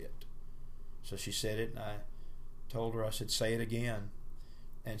you say it." So she said it, and I told her, I said, "Say it again."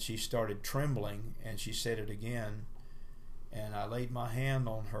 And she started trembling, and she said it again. And I laid my hand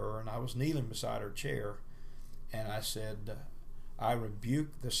on her, and I was kneeling beside her chair, and I said, "I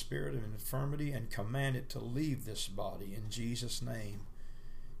rebuke the spirit of infirmity and command it to leave this body in Jesus' name."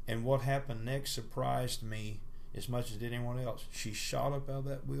 And what happened next surprised me as much as did anyone else. She shot up out of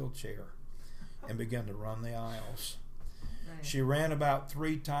that wheelchair and began to run the aisles. Right. She ran about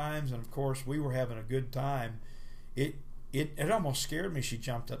 3 times, and of course we were having a good time. It almost scared me. She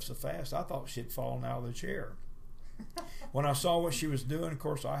jumped up so fast. I thought she'd fallen out of the chair. When I saw what she was doing, of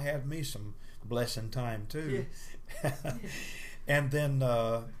course, I had me some blessing time too. Yes. And then,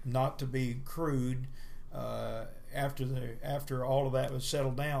 not to be crude, after all of that was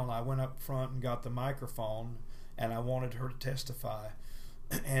settled down, I went up front and got the microphone, and I wanted her to testify.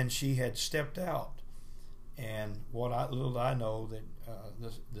 And she had stepped out. And little I know that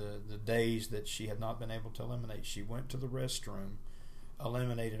the days that she had not been able to eliminate, she went to the restroom,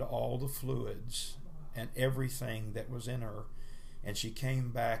 eliminated all the fluids and everything that was in her, and she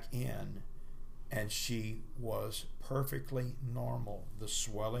came back in, and she was perfectly normal. The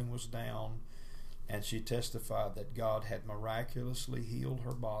swelling was down, and she testified that God had miraculously healed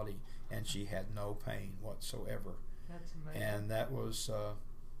her body, and she had no pain whatsoever. That's amazing. And that was,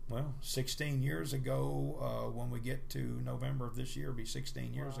 16 years ago. When we get to November of this year, it'll be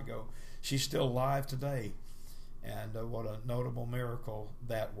 16 years ago. She's still alive today, and what a notable miracle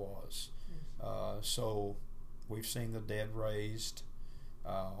that was. So we've seen the dead raised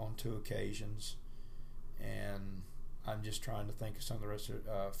on 2 occasions, and I'm just trying to think of some of the rest of it.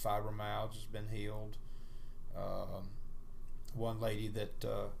 Fibromyalgia has been healed. One lady that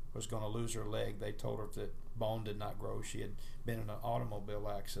was going to lose her leg, they told her that bone did not grow. She had been in an automobile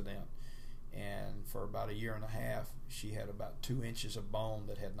accident, and for about a year and a half she had about 2 inches of bone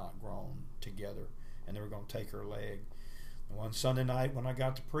that had not grown together, and they were going to take her leg. And one Sunday night when I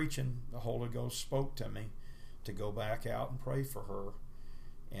got to preaching, the Holy Ghost spoke to me to go back out and pray for her.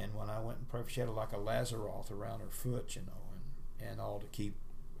 And when I went and prayed, she had like a Lazaroth around her foot, and all to keep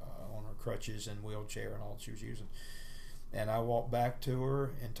on her crutches and wheelchair and all that she was using. And I walked back to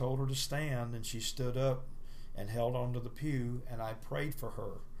her and told her to stand, and she stood up and held onto the pew, and I prayed for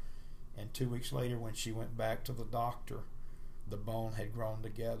her. And 2 weeks later, when she went back to the doctor, the bone had grown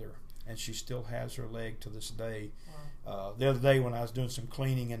together, and she still has her leg to this day. Wow. The other day when I was doing some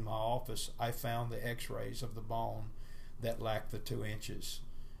cleaning in my office, I found the x-rays of the bone that lacked the 2 inches,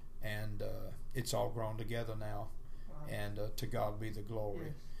 and it's all grown together now. Wow. And to God be the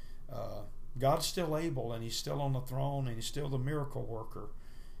glory. Yes. God's still able, and He's still on the throne, and He's still the miracle worker,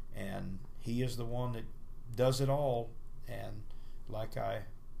 and He is the one that does it all. And like I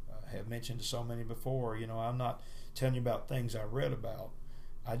have mentioned to so many before, I'm not telling you about things I read about.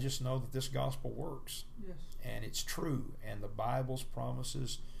 I just know that this gospel works. Yes. And it's true, and the Bible's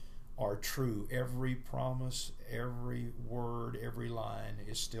promises are true. Every promise, every word, every line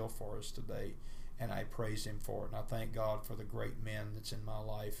is still for us today, and I praise Him for it. And I thank God for the great men that's in my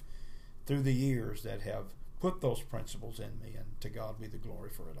life through the years that have put those principles in me, and to God be the glory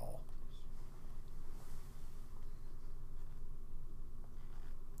for it all.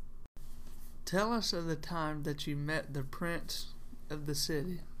 Tell us of the time that you met the Prince of the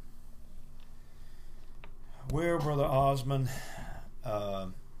city. Well, Brother Osmond,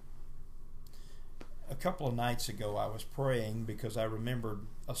 a couple of nights ago I was praying because I remembered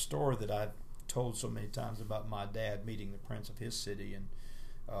a story that I'd told so many times about my dad meeting the Prince of his city, and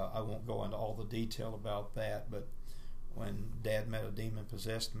I won't go into all the detail about that, but when Dad met a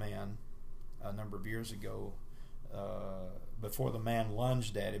demon-possessed man a number of years ago, before the man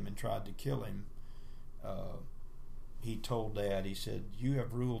lunged at him and tried to kill him, he told Dad, he said, "You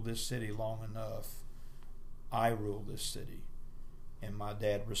have ruled this city long enough. I rule this city." And my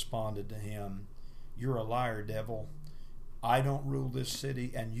dad responded to him, "You're a liar, devil. I don't rule this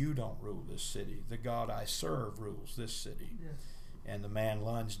city, and you don't rule this city. The God I serve rules this city." Yes. And the man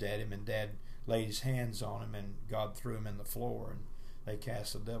lunged at him, and Dad laid his hands on him, and God threw him in the floor, and they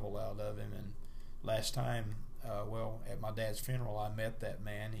cast the devil out of him. And last time, at my dad's funeral, I met that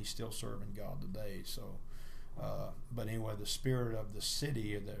man. He's still serving God today. So, but anyway, the spirit of the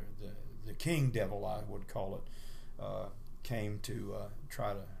city, the king devil, I would call it, came to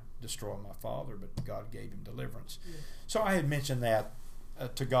try to destroy my father, but God gave him deliverance. Yeah. So I had mentioned that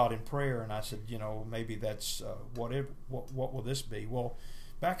to God in prayer, and I said, maybe that's what will this be? Well,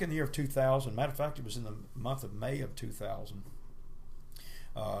 back in the year of 2000, matter of fact, it was in the month of May of 2000,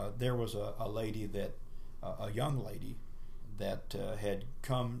 there was a lady that, a young lady that had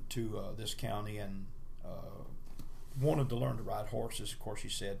come to this county and wanted to learn to ride horses, of course she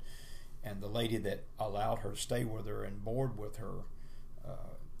said, and the lady that allowed her to stay with her and board with her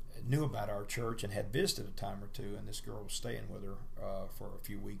knew about our church and had visited a time or two, and this girl was staying with her for a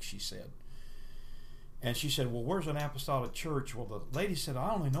few weeks, she said. And she said, "Well, where's an apostolic church?" Well, the lady said,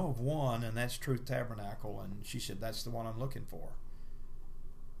 "I only know of one, and that's Truth Tabernacle." And she said, "That's the one I'm looking for."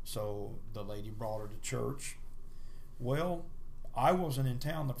 So the lady brought her to church. Well, I wasn't in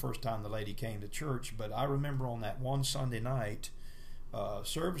town the first time the lady came to church, but I remember on that one Sunday night,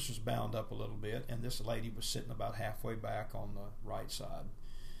 service was bound up a little bit, and this lady was sitting about halfway back on the right side.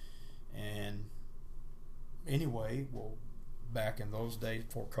 And anyway, well, back in those days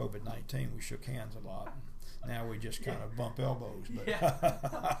before COVID-19, we shook hands a lot. Now we just kind of bump elbows.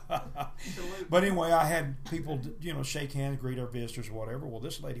 But, but anyway, I had people, shake hands, greet our visitors, or whatever. Well,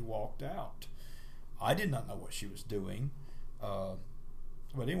 this lady walked out. I did not know what she was doing. But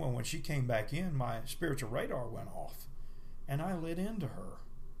anyway, when she came back in, my spiritual radar went off, and I lit into her.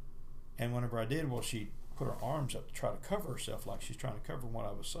 And whenever I did, well, she put her arms up to try to cover herself like she's trying to cover what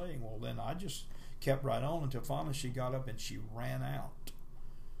I was saying. Well, then I just kept right on until finally she got up and she ran out.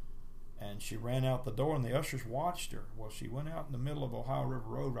 And And she ran out the door, and the ushers watched her. Well, she went out in the middle of Ohio River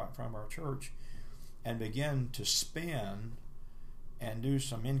Road right in front of our church and began to spin and do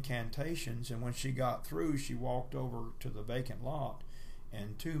some incantations. And when she got through, she walked over to the vacant lot,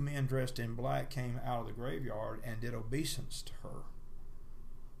 and two men dressed in black came out of the graveyard and did obeisance to her.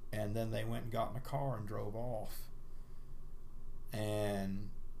 And then they went and got in a car and drove off. And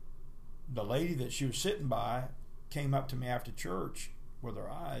the lady that she was sitting by came up to me after church with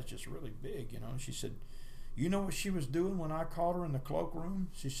her eyes just really big, She said, "You know what she was doing when I caught her in the cloakroom?"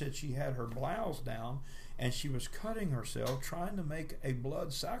 She said she had her blouse down and she was cutting herself trying to make a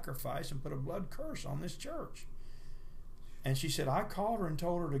blood sacrifice and put a blood curse on this church. And she said, "I called her and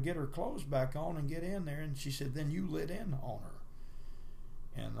told her to get her clothes back on and get in there." And she said, "Then you lit in on her."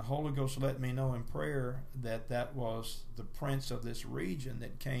 And the Holy Ghost let me know in prayer that that was the prince of this region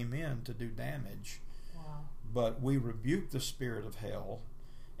that came in to do damage. Wow. But we rebuked the spirit of hell.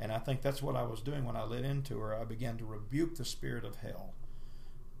 And I think that's what I was doing when I lit into her. I began to rebuke the spirit of hell.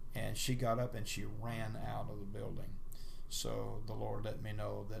 And she got up and she ran out of the building. So the Lord let me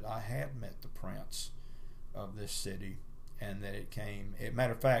know that I had met the prince of this city, and that it came.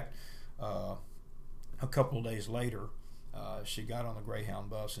 Matter of fact, a couple of days later, she got on the Greyhound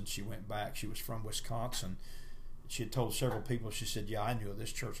bus and she went back. She was from Wisconsin. She had told several people, she said, "Yeah, I knew of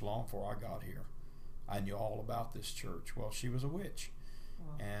this church long before I got here. I knew all about this church." Well, she was a witch.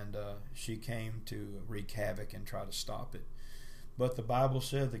 Wow. And she came to wreak havoc and try to stop it. But the Bible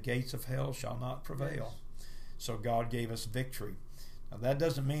said the gates of hell shall not prevail. Yes. So God gave us victory. Now, that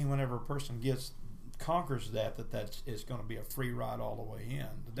doesn't mean whenever a person conquers that is going to be a free ride all the way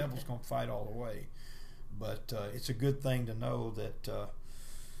in. The devil's going to fight all the way. But it's a good thing to know that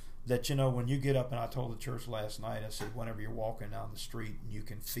when you get up, and I told the church last night, I said, whenever you're walking down the street and you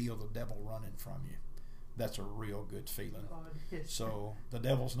can feel the devil running from you, that's a real good feeling. So the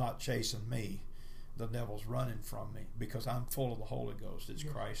devil's not chasing me. The devil's running from me because I'm full of the Holy Ghost. It's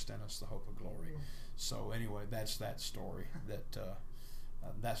Christ in us, the hope of glory. So anyway, that's that story.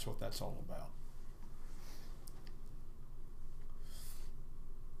 That's what that's all about.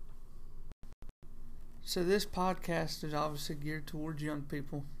 So this podcast is obviously geared towards young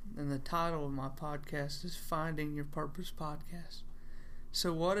people, and the title of my podcast is Finding Your Purpose Podcast.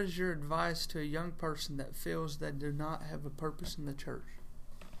 So what is your advice to a young person that feels they do not have a purpose in the church?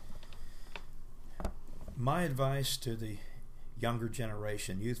 My advice to the younger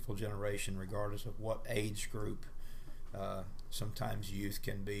generation, youthful generation, regardless of what age group, sometimes youth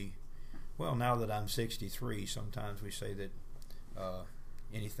can be, well, now that I'm 63, sometimes we say that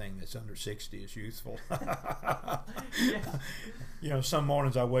anything that's under 60 is youthful. Some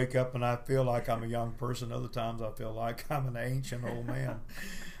mornings I wake up and I feel like I'm a young person. Other times I feel like I'm an ancient old man.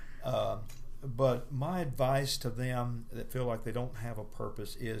 But my advice to them that feel like they don't have a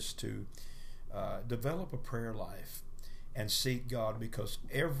purpose is to develop a prayer life and seek God, because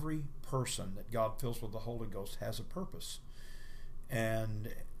every person that God fills with the Holy Ghost has a purpose. And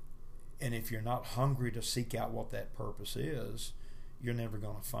if you're not hungry to seek out what that purpose is, you're never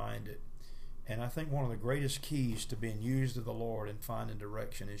going to find it. And I think one of the greatest keys to being used of the Lord and finding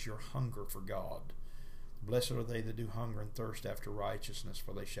direction is your hunger for God. Blessed are they that do hunger and thirst after righteousness,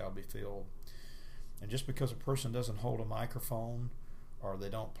 for they shall be filled. And just because a person doesn't hold a microphone, or they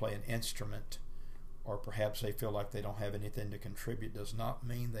don't play an instrument, or perhaps they feel like they don't have anything to contribute, does not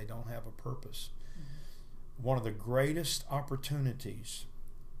mean they don't have a purpose. Mm-hmm. One of the greatest opportunities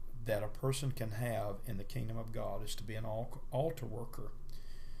that a person can have in the kingdom of God is to be an altar worker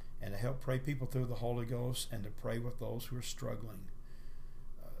and to help pray people through the Holy Ghost and to pray with those who are struggling.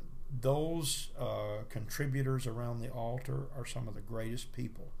 Those contributors around the altar are some of the greatest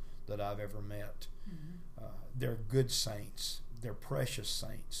people that I've ever met. Mm-hmm. They're good saints. They're precious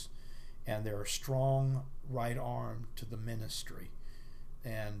saints. And they're a strong right arm to the ministry.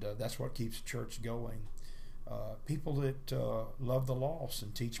 And that's what keeps the church going. People that love the lost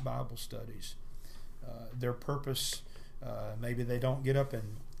and teach Bible studies. Their purpose, maybe they don't get up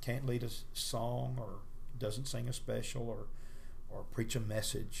and can't lead a song or doesn't sing a special or preach a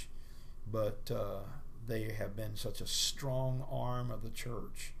message, but they have been such a strong arm of the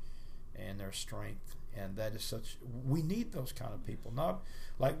church and their strength. And that is we need those kind of people. Not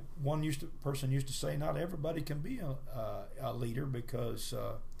like one person used to say, not everybody can be a leader, because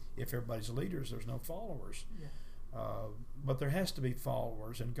if everybody's leaders, there's no followers. Yeah. But there has to be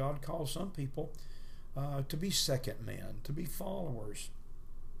followers, and God calls some people to be second men, to be followers,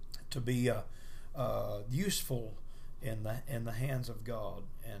 to be useful in the hands of God.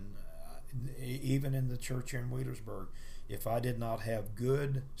 And even in the church here in Wheelersburg, if I did not have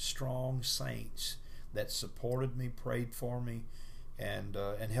good, strong saints that supported me, prayed for me,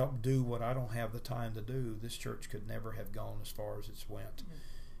 and help do what I don't have the time to do, this church could never have gone as far as it's went.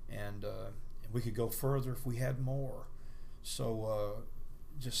 And we could go further if we had more. So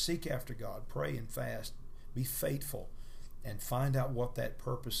just seek after God, pray and fast, be faithful, and find out what that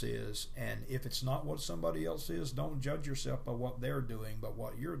purpose is. And if it's not what somebody else is, don't judge yourself by what they're doing, but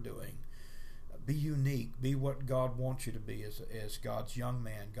what you're doing. Be unique. Be what God wants you to be as God's young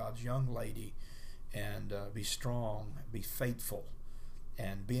man, God's young lady, and be strong, be faithful,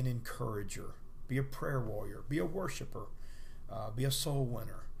 and be an encourager. Be a prayer warrior. Be a worshiper. Be a soul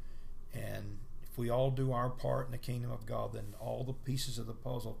winner. And if we all do our part in the kingdom of God, then all the pieces of the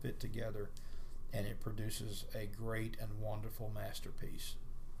puzzle fit together, and it produces a great and wonderful masterpiece.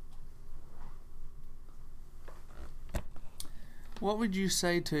 What would you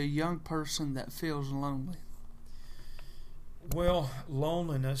say to a young person that feels lonely? Well,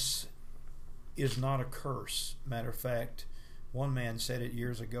 loneliness is not a curse. Matter of fact, one man said it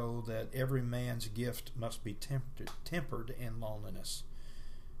years ago that every man's gift must be tempered in loneliness.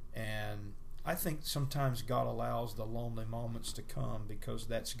 And I think sometimes God allows the lonely moments to come because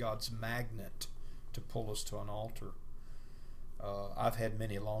that's God's magnet to pull us to an altar. I've had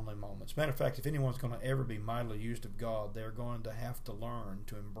many lonely moments. Matter of fact, if anyone's going to ever be mightily used of God, they're going to have to learn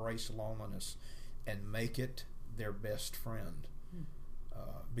to embrace loneliness and make it their best friend.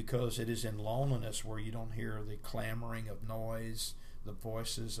 Because it is in loneliness where you don't hear the clamoring of noise, the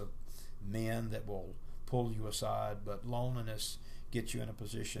voices of men that will pull you aside, but loneliness gets you in a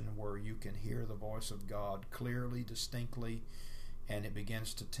position where you can hear the voice of God clearly, distinctly, and it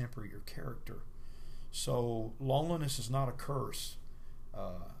begins to temper your character. So loneliness is not a curse.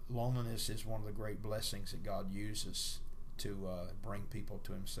 Loneliness is one of the great blessings that God uses to bring people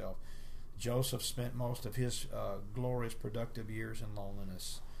to himself. Joseph spent most of his glorious, productive years in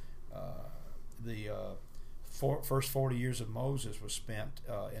loneliness. The first 40 years of Moses was spent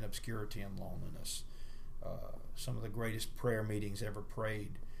in obscurity and loneliness. Some of the greatest prayer meetings ever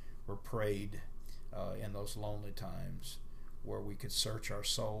prayed were prayed in those lonely times, where we could search our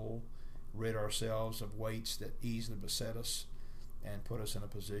soul, rid ourselves of weights that easily beset us, and put us in a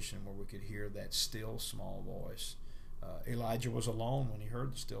position where we could hear that still small voice. Elijah was alone when he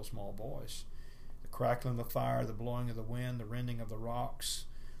heard the still small voice. The crackling of the fire, the blowing of the wind, the rending of the rocks,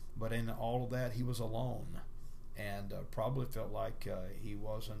 but in all of that he was alone, and probably felt like he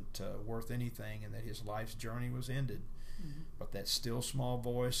wasn't worth anything and that his life's journey was ended. Mm-hmm. But that still small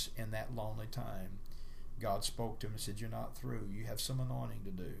voice in that lonely time, God spoke to him and said, "You're not through. You have some anointing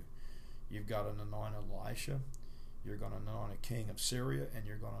to do. You've got an anointed Elisha. You're going to anoint a king of Syria, and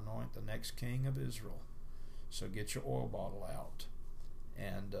you're going to anoint the next king of Israel. So get your oil bottle out."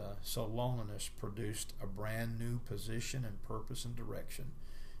 And so loneliness produced a brand new position and purpose and direction.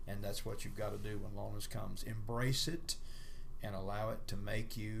 And that's what you've got to do when loneliness comes. Embrace it and allow it to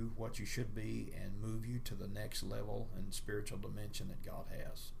make you what you should be and move you to the next level and spiritual dimension that God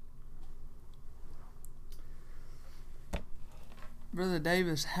has. Brother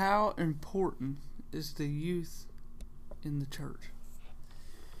Davis, how important is the youth in the church?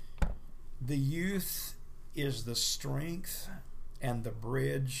 The youth is the strength and the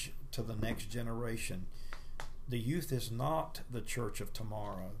bridge to the next generation. The youth is not the church of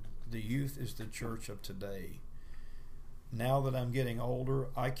tomorrow. The youth is the church of today. Now that I'm getting older,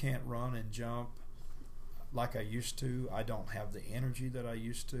 I can't run and jump like I used to. I don't have the energy that I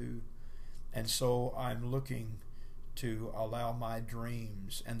used to. And so I'm looking to allow my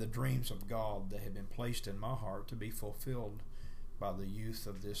dreams and the dreams of God that have been placed in my heart to be fulfilled by the youth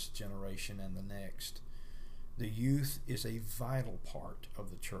of this generation and the next. The youth is a vital part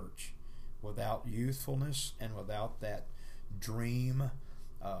of the church. Without youthfulness and without that dream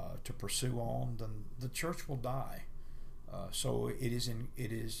to pursue on, then the church will die. So it is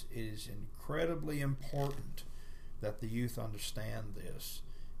incredibly important that the youth understand this.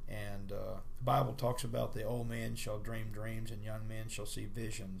 And the Bible talks about the old man shall dream dreams and young men shall see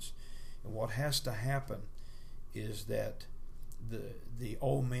visions. And what has to happen is that the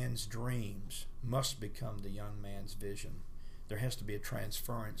old man's dreams must become the young man's vision. There has to be a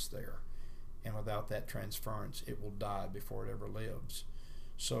transference there. And without that transference, it will die before it ever lives.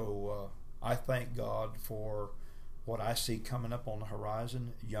 So I thank God for what I see coming up on the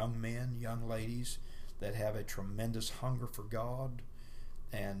horizon. Young men, young ladies that have a tremendous hunger for God.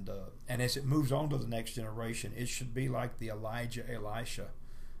 And as it moves on to the next generation, it should be like the Elijah-Elisha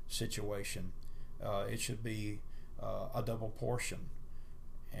situation. It should be a double portion.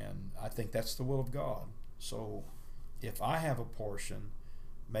 And I think that's the will of God. So if I have a portion,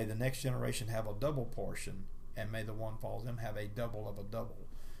 may the next generation have a double portion, and may the one follow them have a double of a double.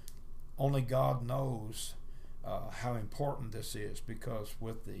 Only God knows how important this is, because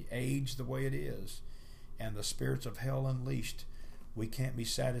with the age the way it is and the spirits of hell unleashed, we can't be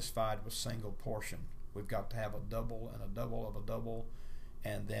satisfied with single portion. We've got to have a double and a double of a double,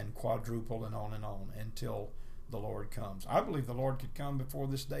 and then quadruple and on until the Lord comes. I believe the Lord could come before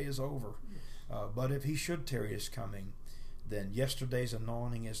this day is over. But if he should tarry his coming, then yesterday's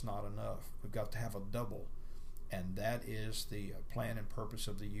anointing is not enough. We've got to have a double. And that is the plan and purpose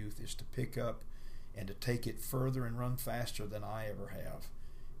of the youth, is to pick up and to take it further and run faster than I ever have.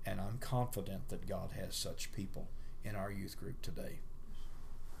 And I'm confident that God has such people in our youth group today.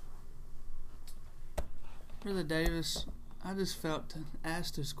 Brother Davis, I just felt to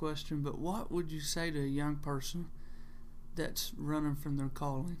ask this question, but what would you say to a young person that's running from their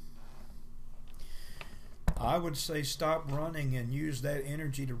calling? I would say stop running and use that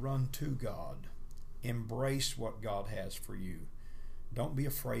energy to run to God. Embrace what God has for you. Don't be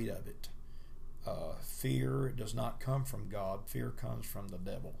afraid of it. Fear does not come from God. Fear comes from the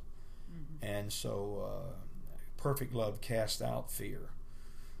devil. Mm-hmm. And so perfect love casts out fear.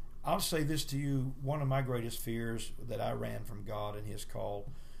 I'll say this to you. One of my greatest fears that I ran from God and his call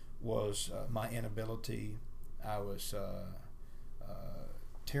was my inability. I was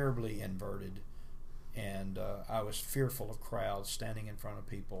terribly inverted, and I was fearful of crowds, standing in front of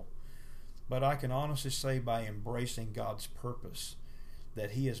people. But I can honestly say, by embracing God's purpose,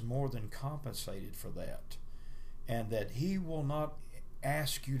 that he has more than compensated for that, and that he will not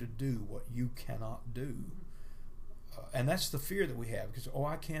ask you to do what you cannot do. And that's the fear that we have, because,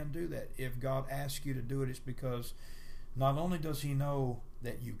 I can't do that. If God asks you to do it, it's because not only does he know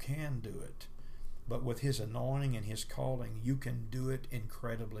that you can do it, but with his anointing and his calling, you can do it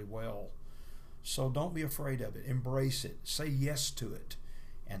incredibly well. So don't be afraid of it. Embrace it. Say yes to it.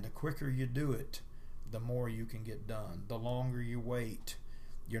 And the quicker you do it, the more you can get done. The longer you wait,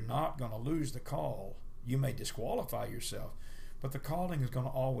 you're not going to lose the call. You may disqualify yourself, but the calling is going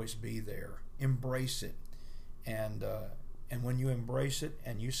to always be there. Embrace it. And when you embrace it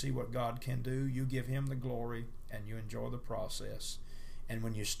and you see what God can do, you give him the glory and you enjoy the process. And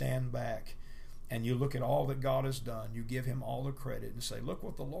when you stand back and you look at all that God has done, you give him all the credit and say, look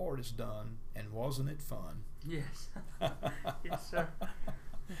what the Lord has done, and wasn't it fun? Yes. Yes, sir.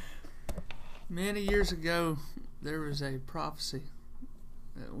 Many years ago, there was a prophecy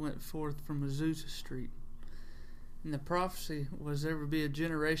that went forth from Azusa Street. And the prophecy was there would be a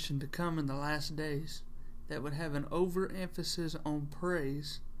generation to come in the last days that would have an overemphasis on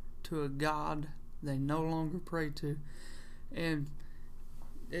praise to a God they no longer pray to. And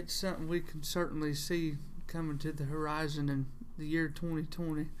it's something we can certainly see coming to the horizon in the year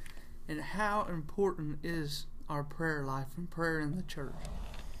 2020. And how important is our prayer life and prayer in the church?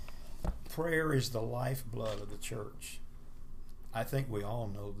 Prayer is the lifeblood of the church. I think we all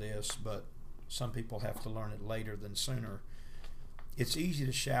know this, but some people have to learn it later than sooner. It's easy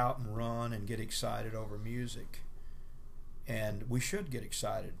to shout and run and get excited over music. And we should get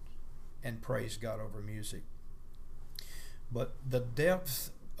excited and praise God over music. But the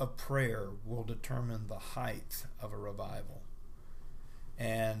depth of prayer will determine the height of a revival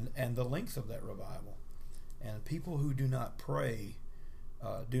and the length of that revival. And people who do not pray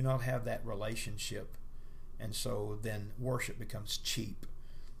do not have that relationship, and so then worship becomes cheap.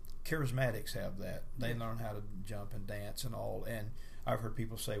 Charismatics have that. They learn how to jump and dance and all, and I've heard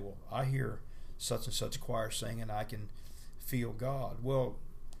people say, well, I hear such and such choir sing and I can feel God. Well,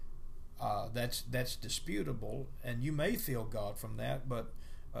 that's disputable, and you may feel God from that, but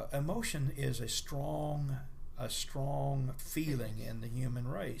emotion is a strong feeling in the human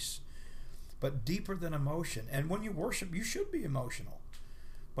race, but deeper than emotion. And when you worship, you should be emotional,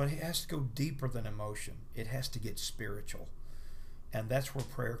 but it has to go deeper than emotion. It has to get spiritual, and that's where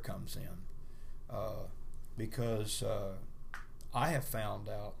prayer comes in, because I have found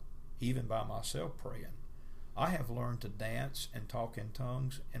out, even by myself praying, I have learned to dance and talk in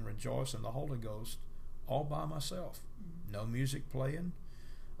tongues and rejoice in the Holy Ghost all by myself. No music playing.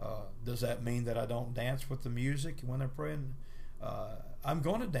 Does that mean that I don't dance with the music when they're praying? I'm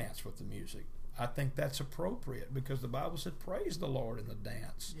going to dance with the music. I think that's appropriate, because the Bible said praise the Lord in the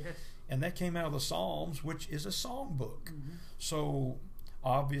dance. Yes. And that came out of the Psalms, which is a songbook. Mm-hmm. So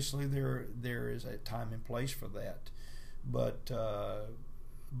obviously there is a time and place for that. But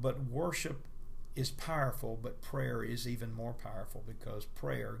worship is powerful, but prayer is even more powerful, because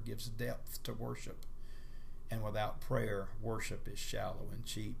prayer gives depth to worship. And without prayer, worship is shallow and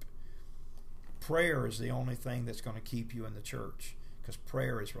cheap. Prayer is the only thing that's going to keep you in the church, because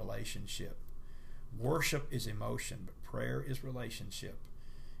prayer is relationship. Worship is emotion, but prayer is relationship.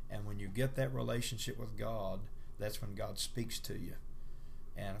 And when you get that relationship with God, that's when God speaks to you.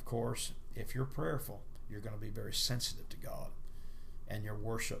 And of course, if you're prayerful, You're going to be very sensitive to God, and your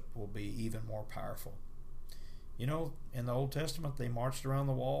worship will be even more powerful. You know, in the Old Testament, they marched around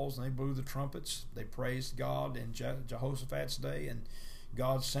the walls and they blew the trumpets. They praised God in Jehoshaphat's day, and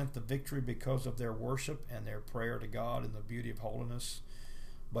God sent the victory because of their worship and their prayer to God in the beauty of holiness.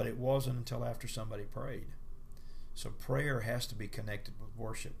 But it wasn't until after somebody prayed. So prayer has to be connected with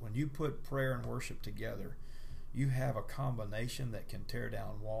worship. When you put prayer and worship together, you have a combination that can tear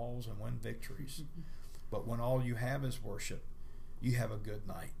down walls and win victories. But when all you have is worship, you have a good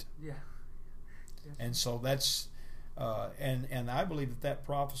night. Yeah. Yes. And so that's and I believe that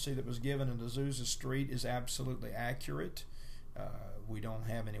prophecy that was given in Azusa Street is absolutely accurate. We don't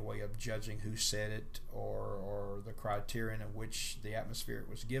have any way of judging who said it or the criterion in which the atmosphere it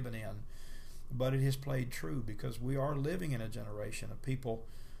was given in, but it has played true, because we are living in a generation of people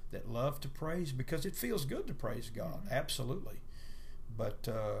that love to praise because it feels good to praise God. Absolutely. But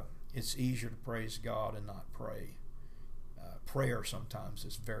it's easier to praise God and not pray. Prayer sometimes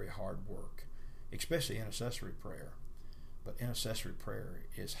is very hard work, especially intercessory prayer. But intercessory prayer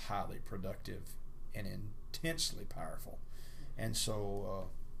is highly productive and intensely powerful. And so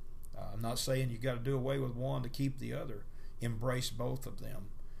I'm not saying you got to do away with one to keep the other. Embrace both of them,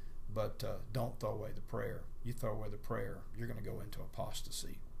 but don't throw away the prayer. You throw away the prayer, you're going to go into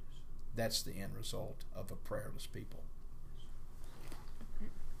apostasy. That's the end result of a prayerless people.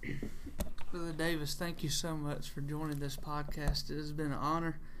 Brother Davis, thank you so much for joining this podcast. It has been an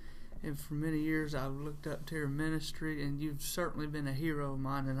honor, and for many years I've looked up to your ministry, and you've certainly been a hero of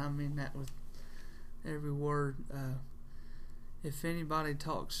mine, and I mean that with every word. If anybody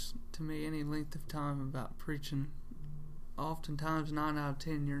talks to me any length of time about preaching, oftentimes 9 out of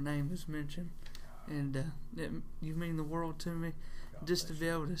 10 your name is mentioned, and you mean the world to me. Just to be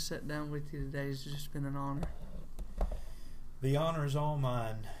able to sit down with you today has just been an honor. The honor is all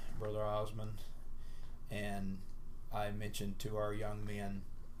mine, Brother Osmond. And I mentioned to our young men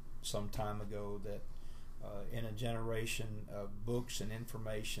some time ago that in a generation of books and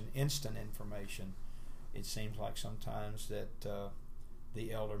information, instant information, it seems like sometimes that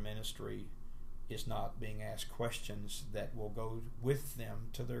the elder ministry is not being asked questions that will go with them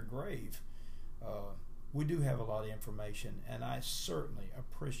to their grave. We do have a lot of information, and I certainly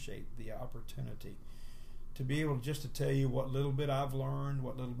appreciate the opportunity to be able just to tell you what little bit I've learned,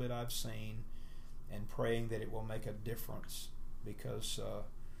 what little bit I've seen, and praying that it will make a difference, because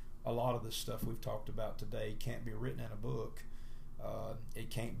a lot of the stuff we've talked about today can't be written in a book. It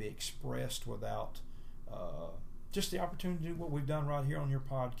can't be expressed without just the opportunity to do what we've done right here on your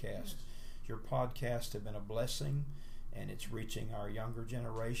podcast. Your podcasts have been a blessing, and it's reaching our younger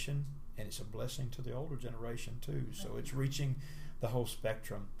generation, and it's a blessing to the older generation too. So it's reaching the whole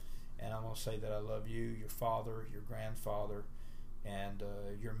spectrum. And I'm going to say that I love you, your father, your grandfather, and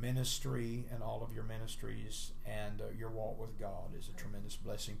your ministry and all of your ministries, and your walk with God is a tremendous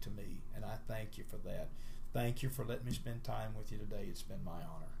blessing to me, and I thank you for that. Thank you for letting me spend time with you today. It's been my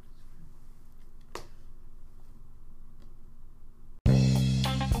honor.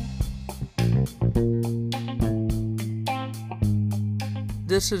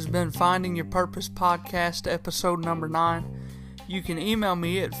 This has been Finding Your Purpose Podcast, episode number 9. You can email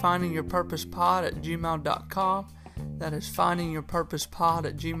me at findingyourpurposepod@gmail.com. That is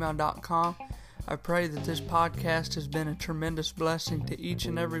findingyourpurposepod@gmail.com. I pray that this podcast has been a tremendous blessing to each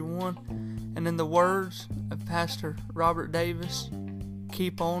and every one. And in the words of Pastor Robert Davis,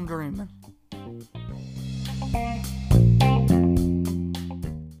 keep on dreaming.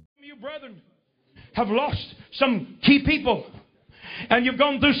 You brethren have lost some key people, and you've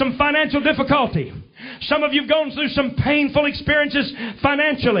gone through some financial difficulty. Some of you have gone through some painful experiences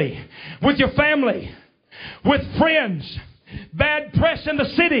financially, with your family, with friends, bad press in the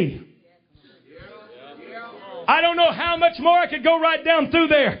city. I don't know how much more I could go right down through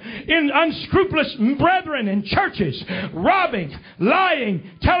there. In unscrupulous brethren in churches, robbing, lying,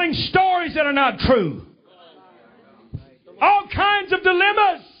 telling stories that are not true. All kinds of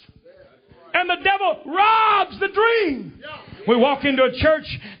dilemmas. And the devil robs the dream. We walk into a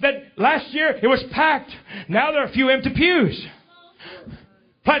church that last year it was packed. Now there are a few empty pews.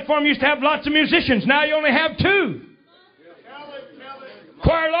 Platform used to have lots of musicians. Now you only have 2.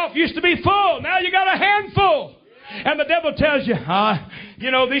 Choir loft used to be full. Now you got a handful. And the devil tells you,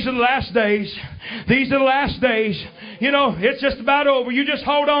 these are the last days. These are the last days. It's just about over. You just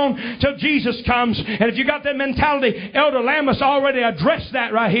hold on till Jesus comes. And if you got that mentality, Elder Lammas already addressed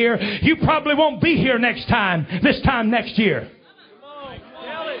that right here. You probably won't be here this time next year.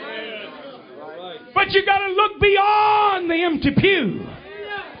 But you got to look beyond the empty pew.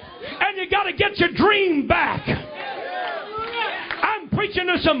 And you got to get your dream back. I'm preaching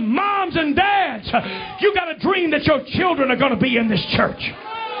to some moms and dads. You got a dream that your children are going to be in this church.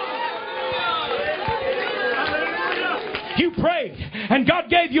 You prayed and God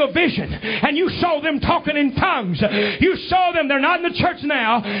gave you a vision and you saw them talking in tongues. You saw them. They're not in the church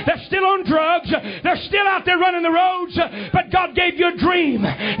now. They're still on drugs. They're still out there running the roads. But God gave you a dream.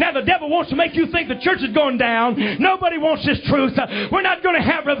 Now the devil wants to make you think the church is going down. Nobody wants this truth. We're not going to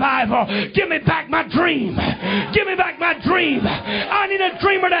have revival. Give me back my dream. Give me back my dream. I need a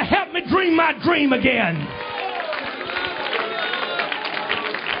dreamer to help me dream my dream again.